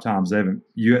 5 times. They haven't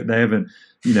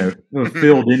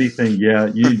fulfilled anything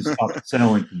yet. You need to stop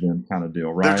selling to them, kind of deal,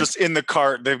 They're right? just in the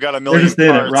cart. They've got a They're million just in it,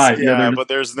 carts. right? Yeah, Yeah, but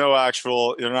there's no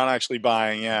actual. They're not actually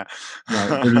buying. Yeah.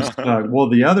 right. They're just well.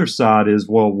 The other side is,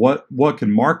 well, what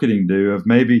can marketing do? If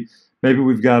maybe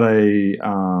we've got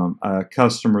a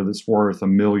customer that's worth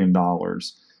 $1 million,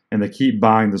 and they keep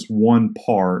buying this one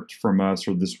part from us,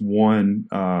 or this one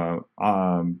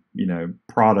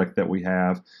product that we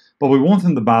have, but we want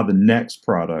them to buy the next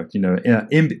product.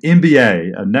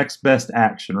 MBA, a next best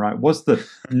action, right? What's the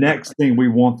next thing we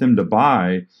want them to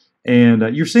buy? And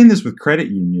you're seeing this with credit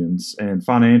unions and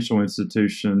financial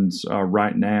institutions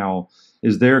right now.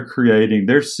 Is they're creating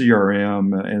their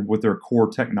CRM and with their core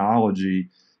technology,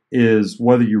 is,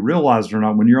 whether you realize it or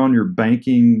not, when you're on your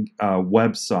banking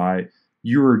website,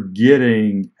 you're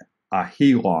getting a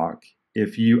HELOC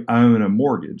if you own a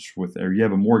mortgage or you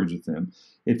have a mortgage with them.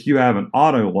 If you have an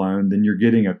auto loan, then you're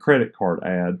getting a credit card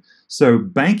ad. So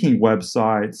banking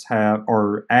websites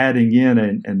are adding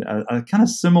in a kind of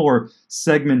similar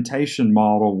segmentation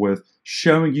model with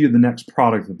showing you the next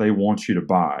product that they want you to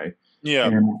buy.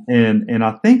 Yeah. And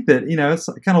I think that, it's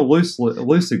kind of a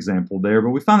loose example there, but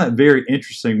we find that very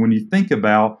interesting when you think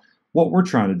about what we're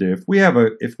trying to do. If we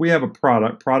have a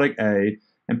product A,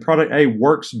 and product A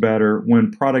works better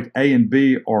when product A and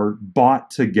B are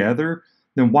bought together,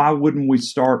 then why wouldn't we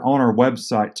start on our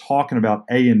website talking about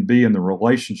A and B and the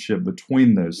relationship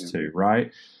between those two,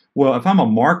 right? Well, if I'm a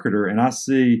marketer and I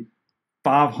see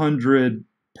 500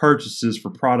 purchases for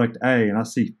product A and I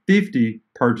see 50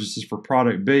 purchases for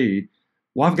product B,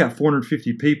 well, I've got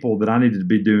 450 people that I needed to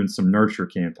be doing some nurture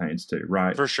campaigns to,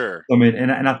 right? For sure. I mean,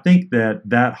 and I think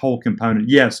that whole component,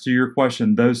 yes, to your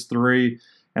question, those three,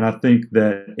 and I think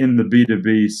that in the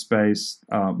B2B space,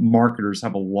 marketers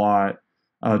have a lot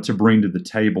to bring to the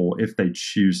table if they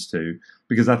choose to,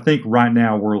 because I think right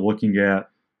now we're looking at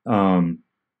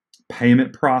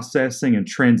payment processing and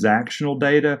transactional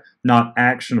data, not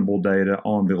actionable data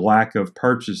on the lack of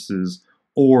purchases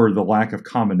or the lack of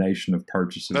combination of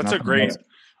purchases. That's a great.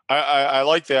 I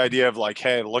like the idea of like,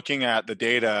 hey, looking at the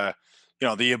data,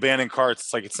 the abandoned carts.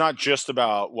 It's like it's not just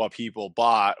about what people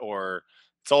bought, or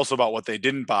it's also about what they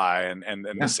didn't buy, and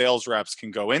the sales reps can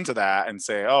go into that and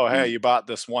say, oh, hey, you bought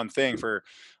this one thing for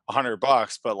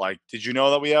 $100, but like, did you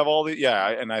know that we have all the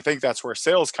And I think that's where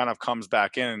sales kind of comes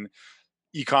back in.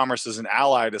 E-commerce is an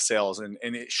ally to sales, and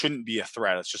it shouldn't be a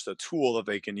threat. It's just a tool that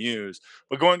they can use.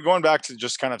 But going back to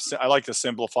just kind of, I like to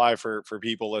simplify for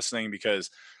people listening, because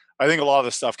I think a lot of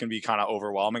this stuff can be kind of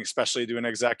overwhelming, especially to an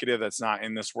executive that's not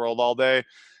in this world all day.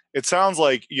 It sounds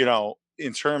like,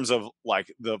 in terms of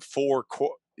like the four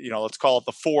core, let's call it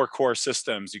the four core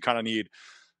systems, you kind of need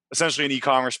essentially an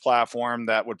e-commerce platform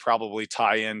that would probably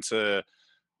tie into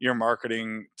your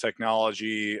marketing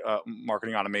technology,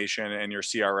 marketing automation, and your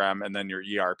CRM, and then your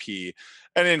ERP.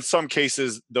 And in some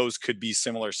cases, those could be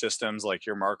similar systems, like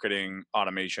your marketing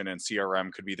automation and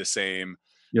CRM could be the same.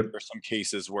 Yep. There's some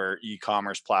cases where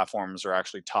e-commerce platforms are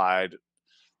actually tied.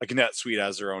 Like NetSuite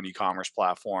has their own e-commerce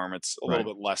platform. It's a little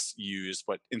bit less used,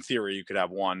 but in theory, you could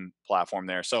have one platform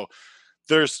there. So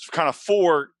there's kind of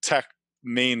four tech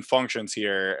main functions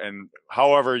here, and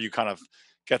however you kind of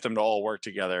get them to all work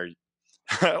together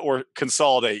or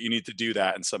consolidate, you need to do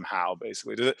that, and somehow,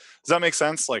 basically, does that make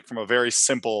sense? Like from a very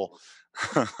simple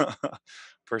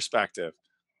perspective.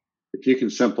 If you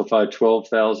can simplify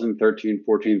 12,000, 13,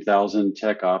 14,000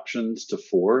 tech options to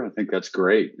 4, I think that's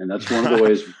great. And that's one of the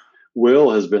ways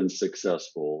Will has been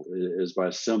successful, is by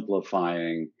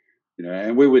simplifying,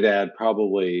 and we would add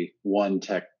probably one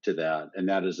tech to that, and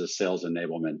that is a sales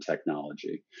enablement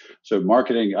technology. So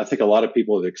marketing, I think a lot of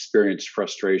people have experienced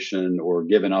frustration or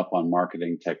given up on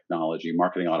marketing technology,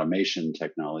 marketing automation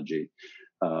technology,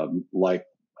 like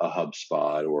a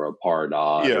HubSpot or a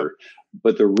Pardot,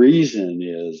 but the reason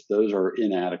is those are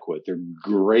inadequate. They're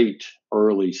great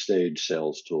early stage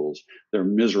sales tools. They're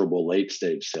miserable late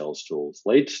stage sales tools.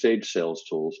 Late stage sales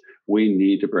tools, we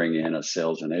need to bring in a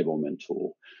sales enablement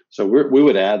tool. So we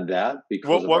would add that,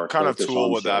 because what kind of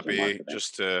tool would that be?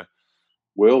 Just to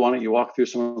Will, why don't you walk through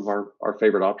some of our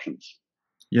favorite options?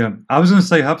 Yeah, I was going to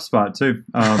say HubSpot too,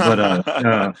 but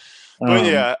I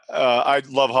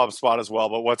love HubSpot as well.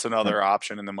 But what's another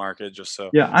option in the market? Just so.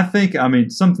 Yeah, I think,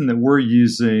 something that we're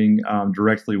using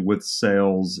directly with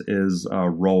sales is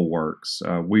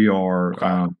Rollworks. We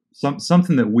are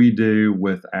something that we do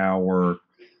with our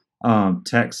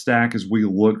tech stack is we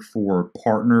look for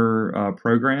partner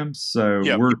programs. So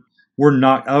we're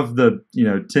not of the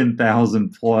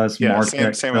 10,000 plus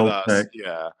market same with us. Tech.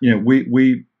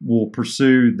 We will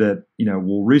pursue that.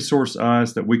 Will resource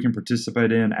us that we can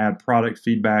participate in, add product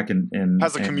feedback, and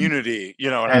has a community.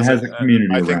 It has a community.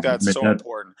 I think that's so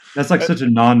important. That's like such a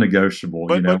non-negotiable.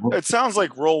 But it sounds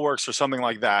like Rollworks or something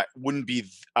like that wouldn't be.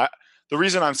 The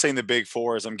reason I'm saying the big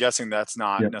four is I'm guessing that's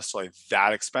not necessarily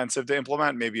that expensive to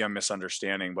implement. Maybe I'm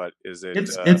misunderstanding, but is it?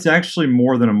 It's actually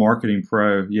more than a Marketing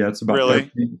Pro. Yeah, it's about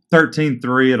really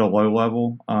 13.3 at a low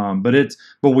level.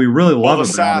 But we really love the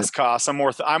SaaS costs. I'm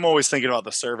always thinking about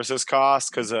the services cost,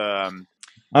 because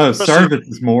service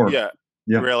is more. Yeah.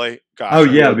 Really. Gotcha. Oh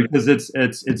yeah, because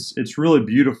it's really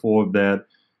beautiful that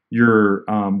you're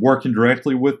working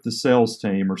directly with the sales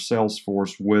team or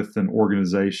Salesforce with an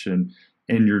organization,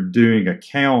 and you're doing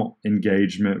account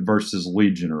engagement versus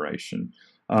lead generation.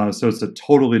 So it's a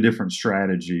totally different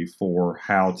strategy for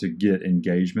how to get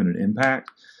engagement and impact.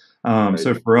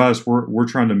 So for us, we're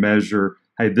trying to measure,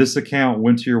 hey, this account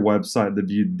went to your website that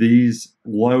viewed these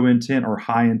low intent or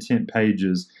high intent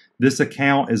pages. this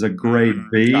account is a grade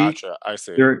B. Gotcha. I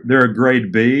see. They're a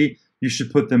grade B. You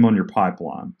should put them on your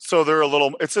pipeline. So they're a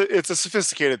little. It's a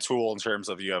sophisticated tool in terms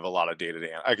of you have a lot of data to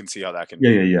analyze. I can see how that can.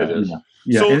 Yeah.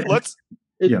 So And, let's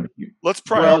Well,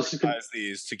 prioritize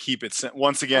these to keep it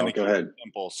once again to go keep ahead. it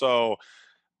simple. So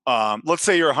let's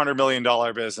say you're a $100 million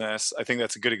business. I think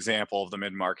that's a good example of the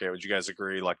mid market. Would you guys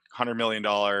agree? Like $100 million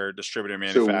distributor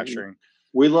manufacturing.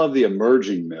 We love the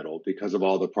emerging middle because of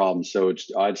all the problems. So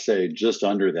I'd say just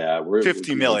under that. We're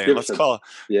 50 million. Let's call it.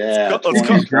 Yeah, let's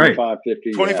call it 25,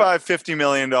 50. 25, $50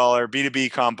 million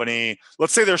B2B company.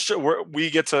 Let's say we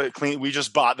get to clean. We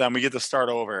just bought them. We get to start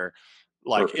over.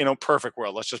 Like, Perfect. Perfect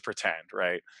world. Let's just pretend,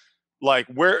 right? Like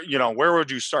where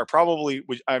would you start? Probably,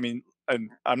 and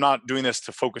I'm not doing this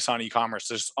to focus on e-commerce.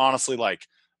 Just honestly, like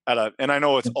and I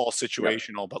know it's all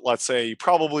situational, but let's say you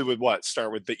probably would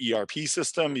start with the ERP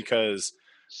system, because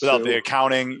without the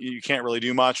accounting, you can't really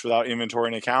do much without inventory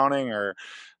and accounting. Or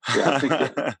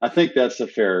I think that's a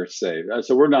fair say.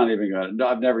 So we're not even going to.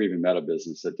 I've never even met a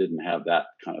business that didn't have that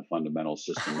kind of fundamental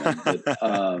system.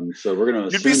 So we're going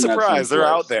to. You'd be surprised. They're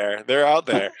out there. They're out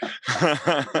there.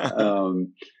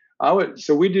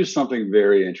 So we do something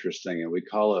very interesting, and we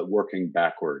call it working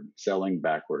backward, selling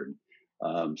backward.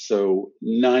 So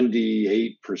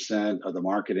 98% of the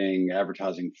marketing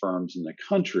advertising firms in the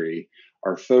country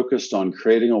are focused on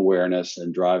creating awareness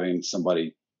and driving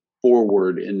somebody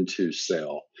forward into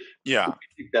sale. Yeah. I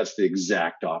think that's the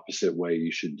exact opposite way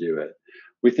you should do it.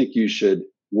 We think you should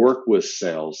work with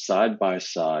sales side by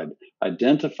side,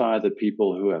 identify the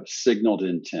people who have signaled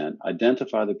intent,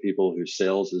 identify the people who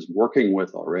sales is working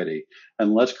with already,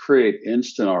 and let's create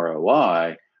instant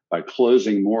ROI by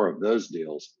closing more of those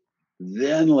deals.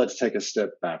 Then let's take a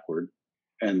step backward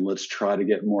and let's try to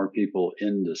get more people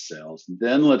into sales.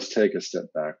 Then let's take a step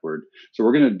backward. So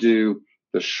we're going to do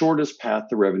the shortest path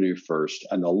to revenue first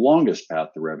and the longest path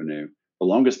to revenue. The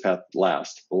longest path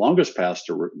last. The longest path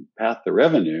to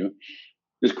revenue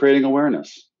is creating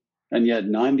awareness. And yet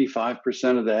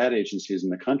 95% of the ad agencies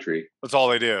in the country, that's all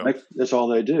they do. That's all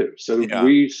they do. So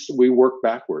we work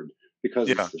backward because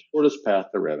it's the shortest path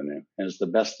to revenue and it's the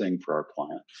best thing for our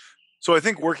client. So I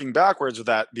think working backwards, with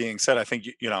that being said, I think,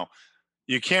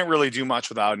 you can't really do much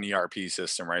without an ERP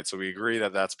system, right? So we agree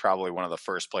that that's probably one of the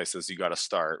first places you got to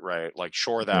start, right? Like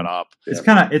shore that up.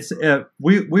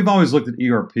 We've always looked at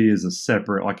ERP as a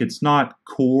separate, like it's not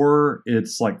core,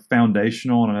 it's like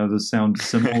foundational. And I know this sounds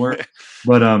similar,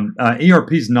 but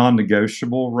ERP is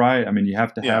non-negotiable, right? I mean, you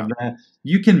have to have that.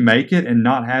 You can make it and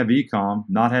not have e-com,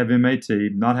 not have MAT,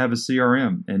 not have a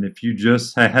CRM. And if you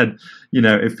just had,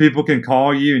 if people can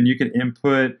call you and you can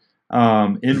input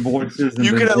invoices, and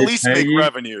you could at least make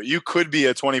revenue. You could be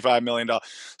a $25 million.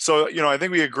 So, I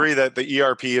think we agree that the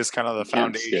ERP is kind of the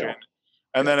foundation,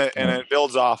 and then it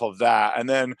builds off of that. And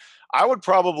then I would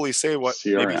probably say maybe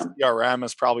CRM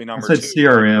is probably number two.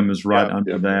 CRM is right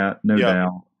under that, no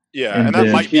doubt. Yeah, and that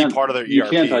might be part of their ERP. You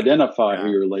can't identify who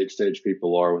your late stage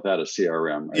people are without a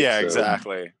CRM. Right? Yeah,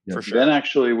 exactly. For sure. Then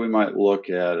actually we might look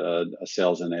at a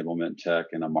sales enablement tech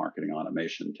and a marketing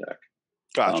automation tech.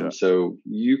 Gotcha. So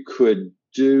you could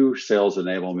do sales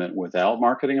enablement without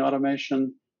marketing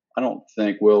automation. I don't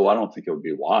think it would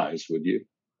be wise, would you?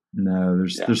 No,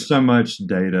 there's so much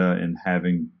data in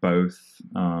having both.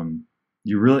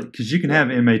 Because you can have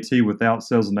MAT without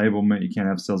sales enablement, you can't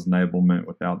have sales enablement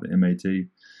without the MAT.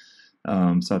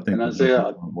 So I think they're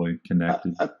probably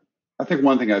connected. I think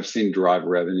one thing I've seen drive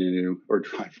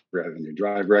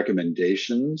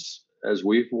recommendations as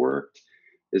we've worked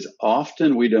is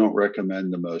often we don't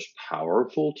recommend the most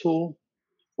powerful tool.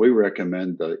 We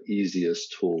recommend the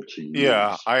easiest tool to use.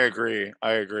 Yeah, I agree.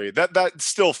 That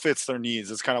still fits their needs.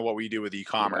 It's kind of what we do with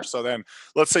e-commerce. So then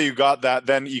let's say you got that,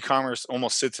 then e-commerce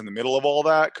almost sits in the middle of all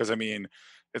that. Cause I mean,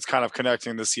 it's kind of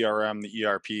connecting the CRM, the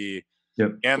ERP,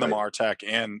 and the MarTech,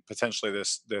 and potentially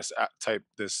this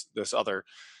other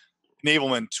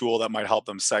enablement tool that might help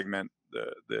them segment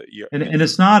and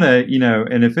it's not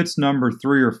and if it's number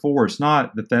 3 or 4, it's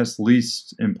not that's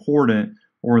least important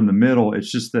or in the middle.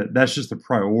 It's just that's just the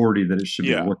priority that it should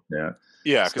be looked at.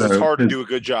 Yeah, because it's hard to do a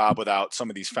good job without some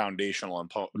of these foundational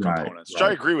components, which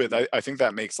I agree with. I think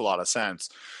that makes a lot of sense.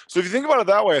 So if you think about it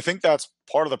that way, I think that's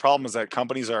part of the problem, is that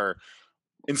companies are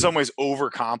in some ways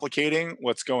overcomplicating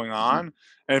what's going on.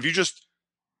 And if you just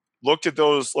looked at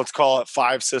those, let's call it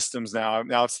 5 systems now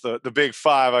it's the big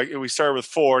 5. We started with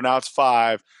 4, now it's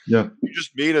 5. Yeah. You just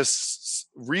made a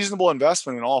reasonable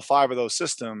investment in all 5 of those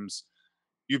systems,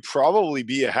 you'd probably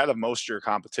be ahead of most of your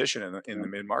competition in the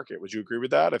mid-market. Would you agree with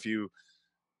that?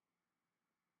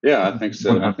 Yeah, I think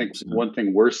so. 100%. I think one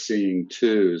thing we're seeing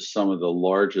too is some of the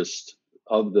largest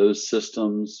of those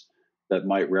systems, that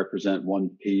might represent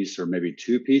one piece or maybe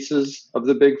two pieces of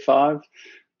the big five,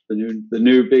 the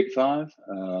new big five.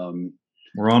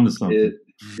 We're on to something.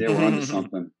 Yeah, we're on to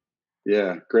something.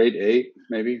 Yeah, grade 8,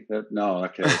 maybe. No,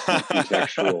 okay, it's more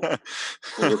contextual.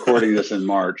 We're recording this in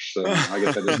March, so I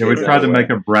guess I just we tried to make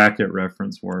a bracket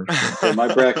reference work. Yeah,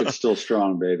 my bracket's still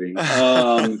strong, baby.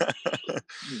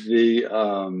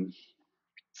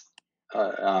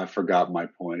 I forgot my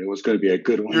point. It was going to be a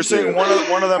good one. You're saying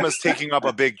one of them is taking up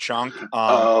a big chunk.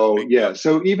 Yeah.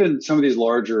 So even some of these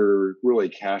larger, really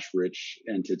cash-rich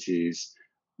entities,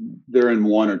 they're in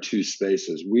one or two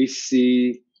spaces. We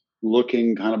see,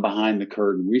 looking kind of behind the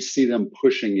curtain, we see them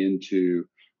pushing into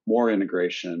more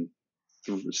integration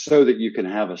so that you can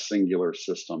have a singular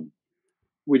system.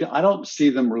 I don't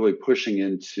see them really pushing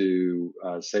into,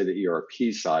 say, the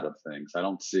ERP side of things. I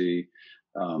don't see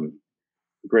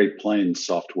Great Plains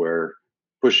software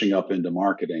pushing up into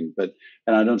marketing,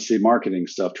 and I don't see marketing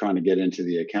stuff trying to get into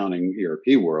the accounting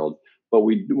ERP world. But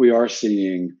we are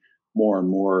seeing more and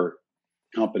more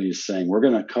companies saying we're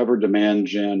going to cover demand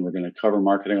gen, we're going to cover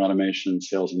marketing automation,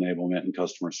 sales enablement, and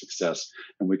customer success,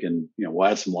 and we can, we'll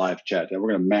add some live chat, and we're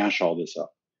going to mash all this up.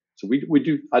 So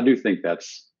I do think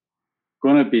that's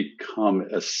going to become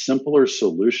a simpler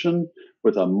solution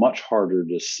with a much harder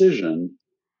decision,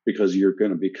 because you're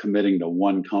going to be committing to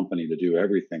one company to do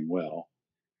everything well.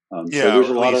 So there's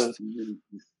a lot of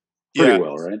pretty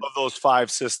well, right? Of those 5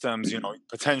 systems,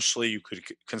 potentially you could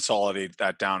consolidate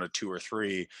that down to 2 or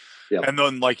 3. Yep. And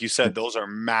then, like you said, those are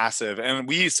massive. And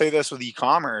we say this with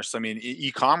e-commerce. I mean,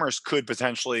 e-commerce could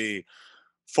potentially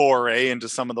foray into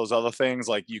some of those other things.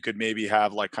 Like you could maybe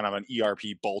have like kind of an ERP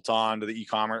bolt on to the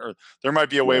e-commerce, or there might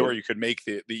be a way where you could make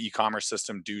the e-commerce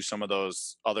system do some of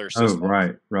those other systems.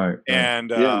 Oh, right. And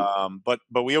but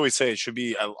we always say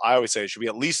I always say it should be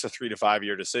at least a 3 to 5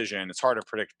 year decision. It's hard to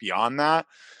predict beyond that.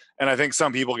 And I think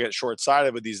some people get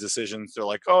short-sighted with these decisions. They're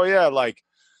like, oh yeah, like,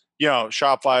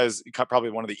 Shopify is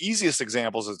probably one of the easiest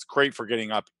examples. It's great for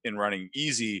getting up and running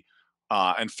easy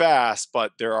and fast,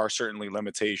 but there are certainly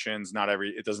limitations.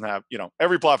 It doesn't have,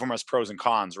 every platform has pros and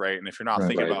cons, right? And if you're not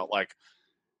thinking about like,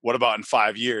 what about in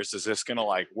 5 years? Is this going to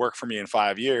like work for me in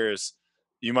 5 years?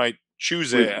 You might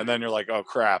choose it, and then you're like, oh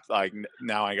crap, like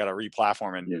now I got to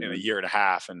re-platform in a year and a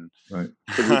half. And But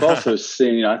we've also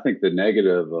seen, I think, the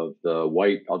negative of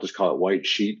the I'll just call it white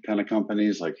sheet kind of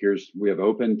companies. Like, we have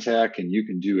open tech and you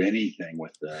can do anything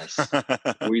with this.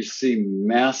 We see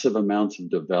massive amounts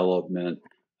of development,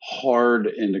 hard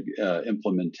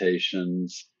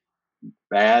implementations,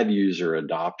 bad user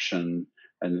adoption.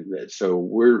 And so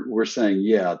we're saying,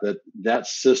 that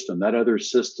system, that other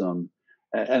system,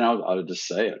 and I'll just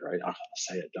say it, right? I'll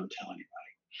say it, don't tell anybody.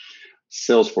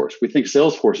 Salesforce. We think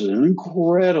Salesforce is an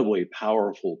incredibly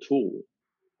powerful tool,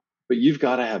 but you've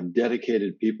got to have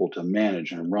dedicated people to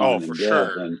manage and run. Oh, for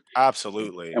sure.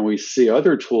 Absolutely. And we see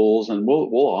other tools, and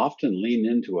we'll often lean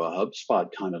into a HubSpot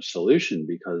kind of solution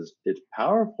because it's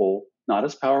powerful, not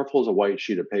as powerful as a white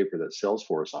sheet of paper that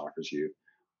Salesforce offers you,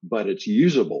 but it's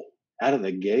usable out of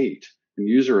the gate, and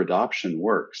user adoption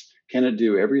works. Can it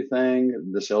do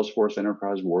everything the Salesforce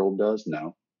enterprise world does?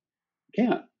 No, it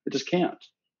can't. It just can't,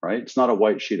 right? It's not a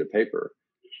white sheet of paper.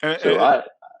 So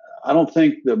I don't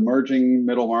think the emerging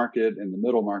middle market and the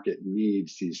middle market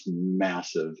needs these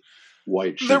massive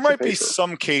white sheets of paper. There might be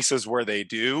some cases where they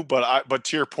do, but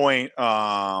to your point,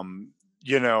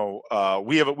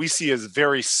 we see a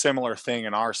very similar thing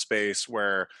in our space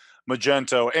where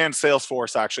Magento and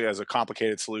Salesforce actually has a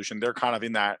complicated solution. They're kind of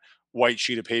in that white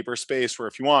sheet of paper space where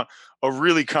if you want a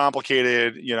really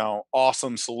complicated,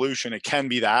 awesome solution, it can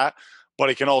be that, but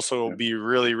it can also be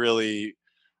really, really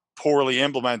poorly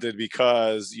implemented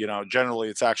because, generally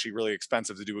it's actually really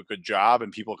expensive to do a good job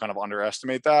and people kind of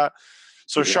underestimate that.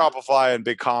 So Shopify and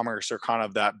BigCommerce are kind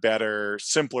of that better,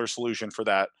 simpler solution for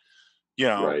that,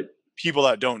 people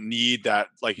that don't need that,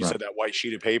 like you said, that white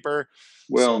sheet of paper.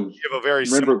 Well, so you have a very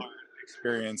similar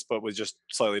experience, but with just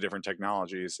slightly different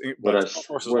technologies. But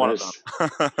what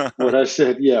I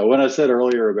said, when I said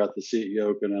earlier about the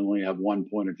CEO can only have one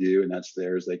point of view, and that's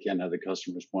theirs, they can't have the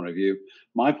customer's point of view.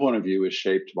 My point of view is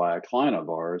shaped by a client of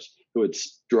ours who had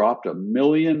dropped $1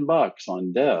 million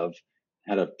on dev,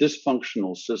 had a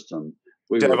dysfunctional system.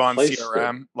 Dev on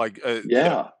CRM,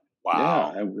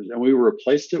 Wow. Yeah, and we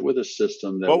replaced it with a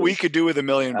system that we could do with $1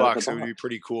 million, it would be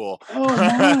pretty cool. Oh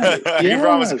my!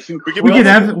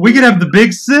 Yeah, we could have the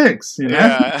big 6.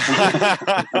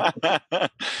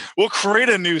 We'll create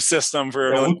a new system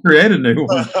for we'll create a new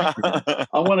one.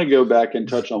 I want to go back and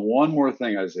touch on one more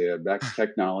thing, Isaiah, back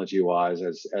technology wise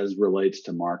as relates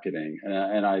to marketing,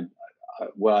 and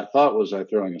what I thought was I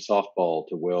throwing a softball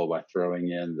to Will by throwing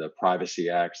in the Privacy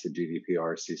Acts, the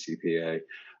GDPR, CCPA.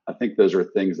 I think those are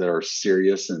things that are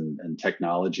serious, and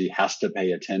technology has to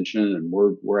pay attention. And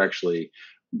we're actually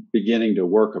beginning to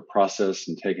work a process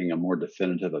and taking a more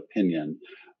definitive opinion.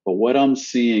 But what I'm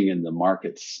seeing in the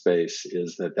market space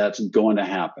is that that's going to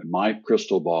happen. My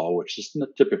crystal ball, which is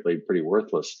typically pretty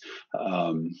worthless,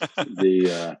 in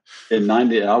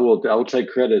 90, I will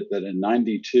take credit that in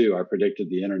 92 I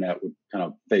predicted the internet would kind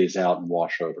of phase out and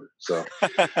wash over. So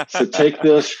take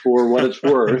this for what it's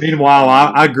worth. Meanwhile,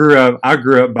 I grew up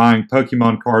buying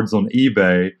Pokemon cards on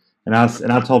eBay, and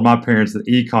I told my parents that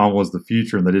e-com was the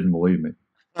future, and they didn't believe me.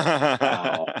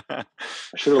 Wow. I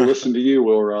should have listened to you,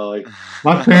 Will Riley.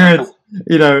 My parents,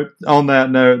 on that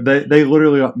note, they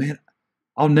literally like, man,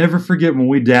 I'll never forget when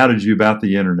we doubted you about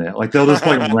the internet. Like they'll just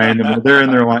like randomly, they're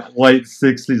in their like late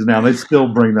 60s now. They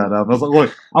still bring that up. I was like,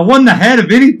 look, I wasn't ahead of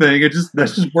anything.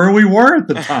 That's just where we were at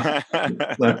the time.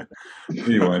 So,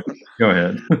 anyway, go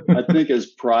ahead. I think as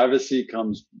privacy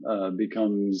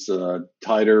becomes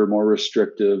tighter, more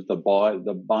restrictive, the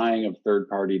buying of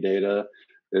third-party data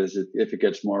if it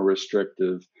gets more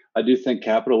restrictive. I do think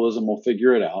capitalism will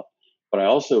figure it out, but I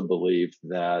also believe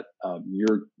that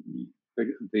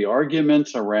the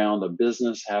arguments around a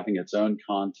business having its own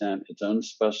content, its own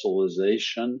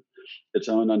specialization, its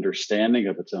own understanding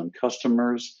of its own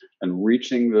customers, and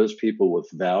reaching those people with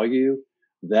value,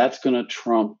 that's going to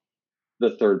trump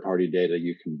the third-party data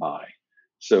you can buy.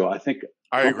 So I think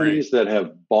companies that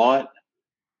have bought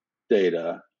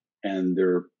data and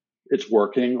it's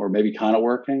working or maybe kind of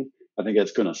working, I think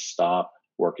it's going to stop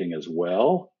working as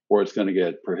well, or it's going to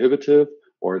get prohibitive,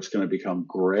 or it's going to become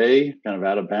gray, kind of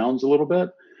out of bounds a little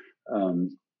bit.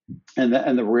 And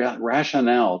the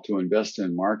rationale to invest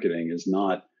in marketing is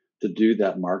not to do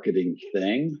that marketing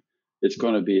thing. It's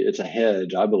a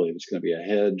hedge. I believe it's going to be a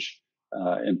hedge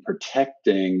in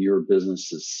protecting your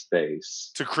business's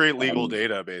space. To create legal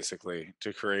data, basically.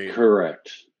 To create.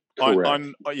 Correct.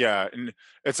 Yeah, and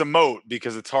it's a moat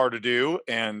because it's hard to do,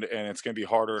 and it's going to be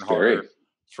harder and harder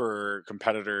for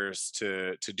competitors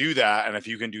to do that. And if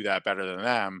you can do that better than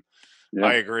them, yeah.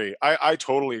 I agree. I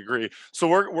totally agree. So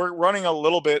we're running a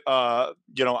little bit out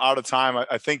of time.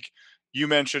 I think you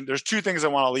mentioned there's two things I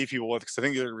want to leave people with because I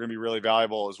think they're going to be really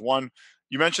valuable. Is one,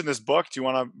 you mentioned this book. Do you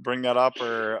want to bring that up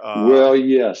or? Well,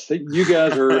 yes. You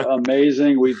guys are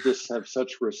amazing. We just have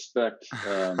such respect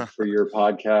for your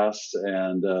podcast,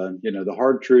 and the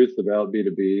hard truth about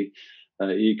B2B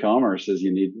e-commerce is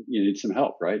you need some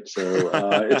help, right? So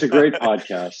it's a great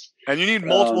podcast, and you need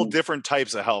multiple different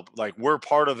types of help. Like we're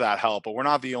part of that help, but we're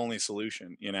not the only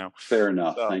solution. Fair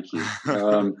enough. So. Thank you.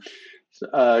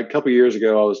 A couple of years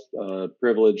ago, I was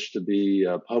privileged to be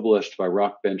published by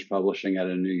Rockbench Publishing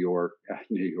out of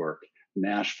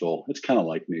Nashville. It's kind of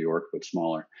like New York, but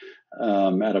smaller,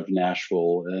 out of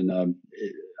Nashville. And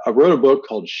I wrote a book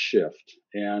called Shift,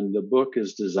 and the book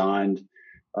is designed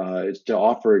it's to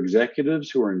offer executives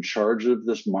who are in charge of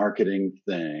this marketing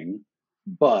thing,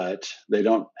 but they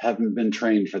haven't been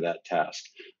trained for that task.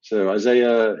 So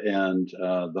Isaiah and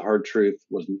The Hard Truth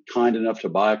was kind enough to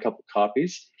buy a couple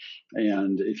copies.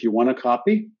 And if you want a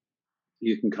copy,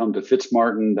 you can come to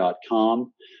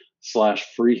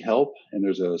fitzmartin.com/free help. And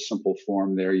there's a simple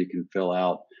form there you can fill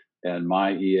out. And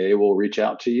my EA will reach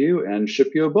out to you and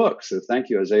ship you a book. So thank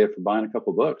you, Isaiah, for buying a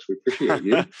couple books. We appreciate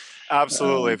you.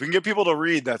 Absolutely. If we can get people to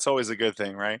read, that's always a good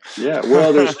thing, right? Yeah.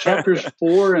 Well, there's chapters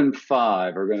 4 and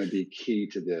 5 are going to be key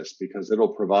to this because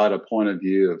it'll provide a point of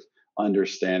view of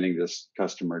understanding this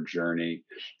customer journey.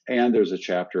 And there's a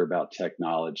chapter about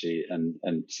technology and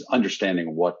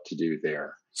understanding what to do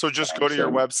there. So just go to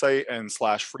your website and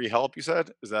 /free help, you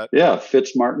said? Is that? Yeah,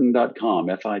 Fitzmartin.com,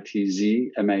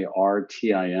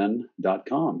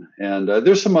 FITZMARTIN.com. And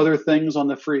there's some other things on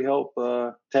the free help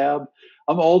tab.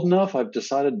 I'm old enough. I've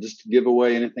decided just to give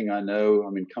away anything I know.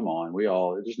 I mean, come on.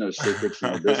 there's no secrets in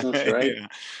our business, right? Yeah,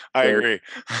 I agree.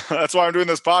 That's why I'm doing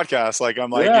this podcast. Like, I'm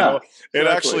like, it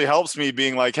actually helps me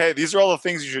being like, hey, these are all the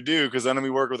things you should do. Cause then when we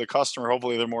work with a customer,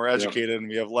 hopefully they're more educated and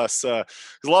we have less, cause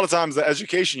a lot of times the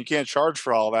education, you can't charge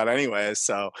for all that anyways.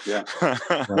 So yeah.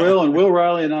 Will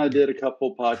Riley and I did a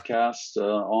couple podcasts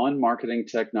on marketing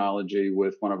technology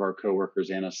with one of our coworkers,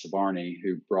 Anna Savarni,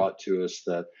 who brought to us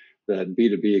that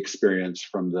B2B experience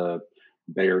from the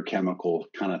Bayer Chemical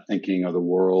kind of thinking of the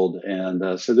world.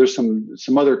 And so there's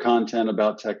some other content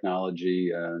about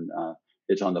technology, and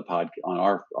it's on on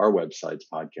our website's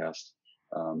podcast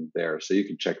there. So you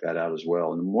can check that out as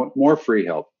well. And more free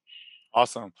help.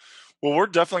 Awesome. Well, we're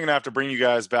definitely going to have to bring you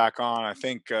guys back on. I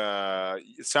think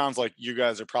it sounds like you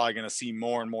guys are probably going to see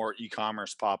more and more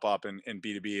e-commerce pop up in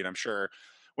B2B. And I'm sure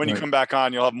when you come back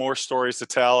on, you'll have more stories to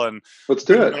tell, and let's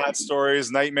do it. Bad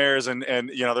stories, nightmares, and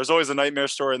there's always a nightmare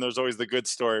story and there's always the good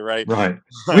story, right? Right.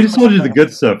 We just told you the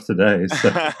good stuff today. So.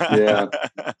 Yeah.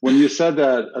 When you said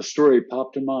that, a story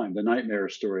popped to mind, the nightmare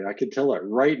story. I could tell it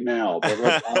right now,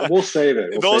 but we'll save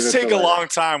it. Those take a long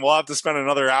time. We'll have to spend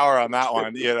another hour on that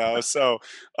one, So,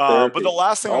 but the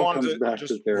last thing I wanted to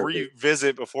just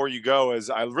revisit before you go is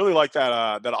I really like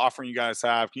that offering you guys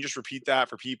have. Can you just repeat that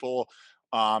for people?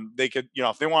 They could,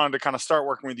 if they wanted to kind of start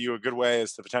working with you, a good way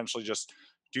is to potentially just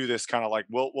do this kind of like,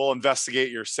 we'll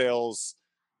investigate your sales,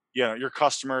 your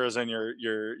customers and your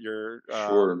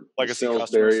sure. legacy sales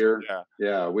customers. Barrier.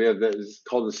 Yeah. We have that. It's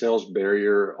called the sales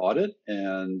barrier audit,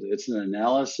 and it's an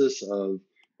analysis of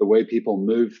the way people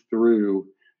move through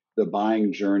the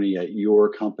buying journey at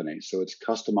your company. So it's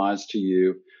customized to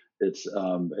you. It's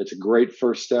a great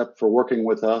first step for working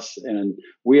with us, and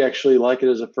we actually like it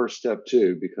as a first step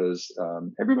too, because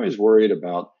everybody's worried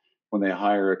about when they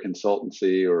hire a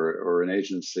consultancy or an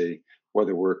agency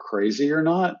whether we're crazy or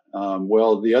not.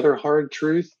 Well, the other hard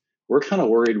truth, we're kind of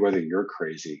worried whether you're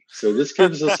crazy. So this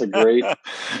gives us a great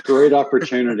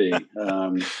opportunity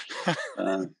to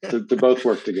both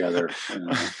work together.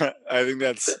 I think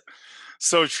that's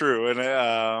so true,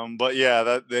 and but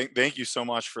yeah, thank you so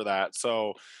much for that.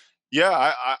 So.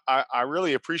 Yeah, I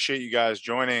really appreciate you guys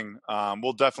joining.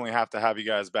 We'll definitely have to have you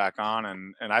guys back on,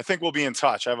 and I think we'll be in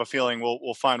touch. I have a feeling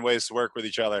we'll find ways to work with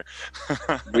each other.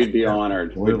 We'd be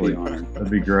honored. We'd be honored. That'd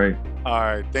be great. All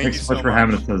right. Thanks so much for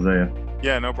having us, Isaiah.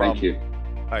 Yeah, no problem. Thank you.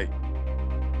 Bye.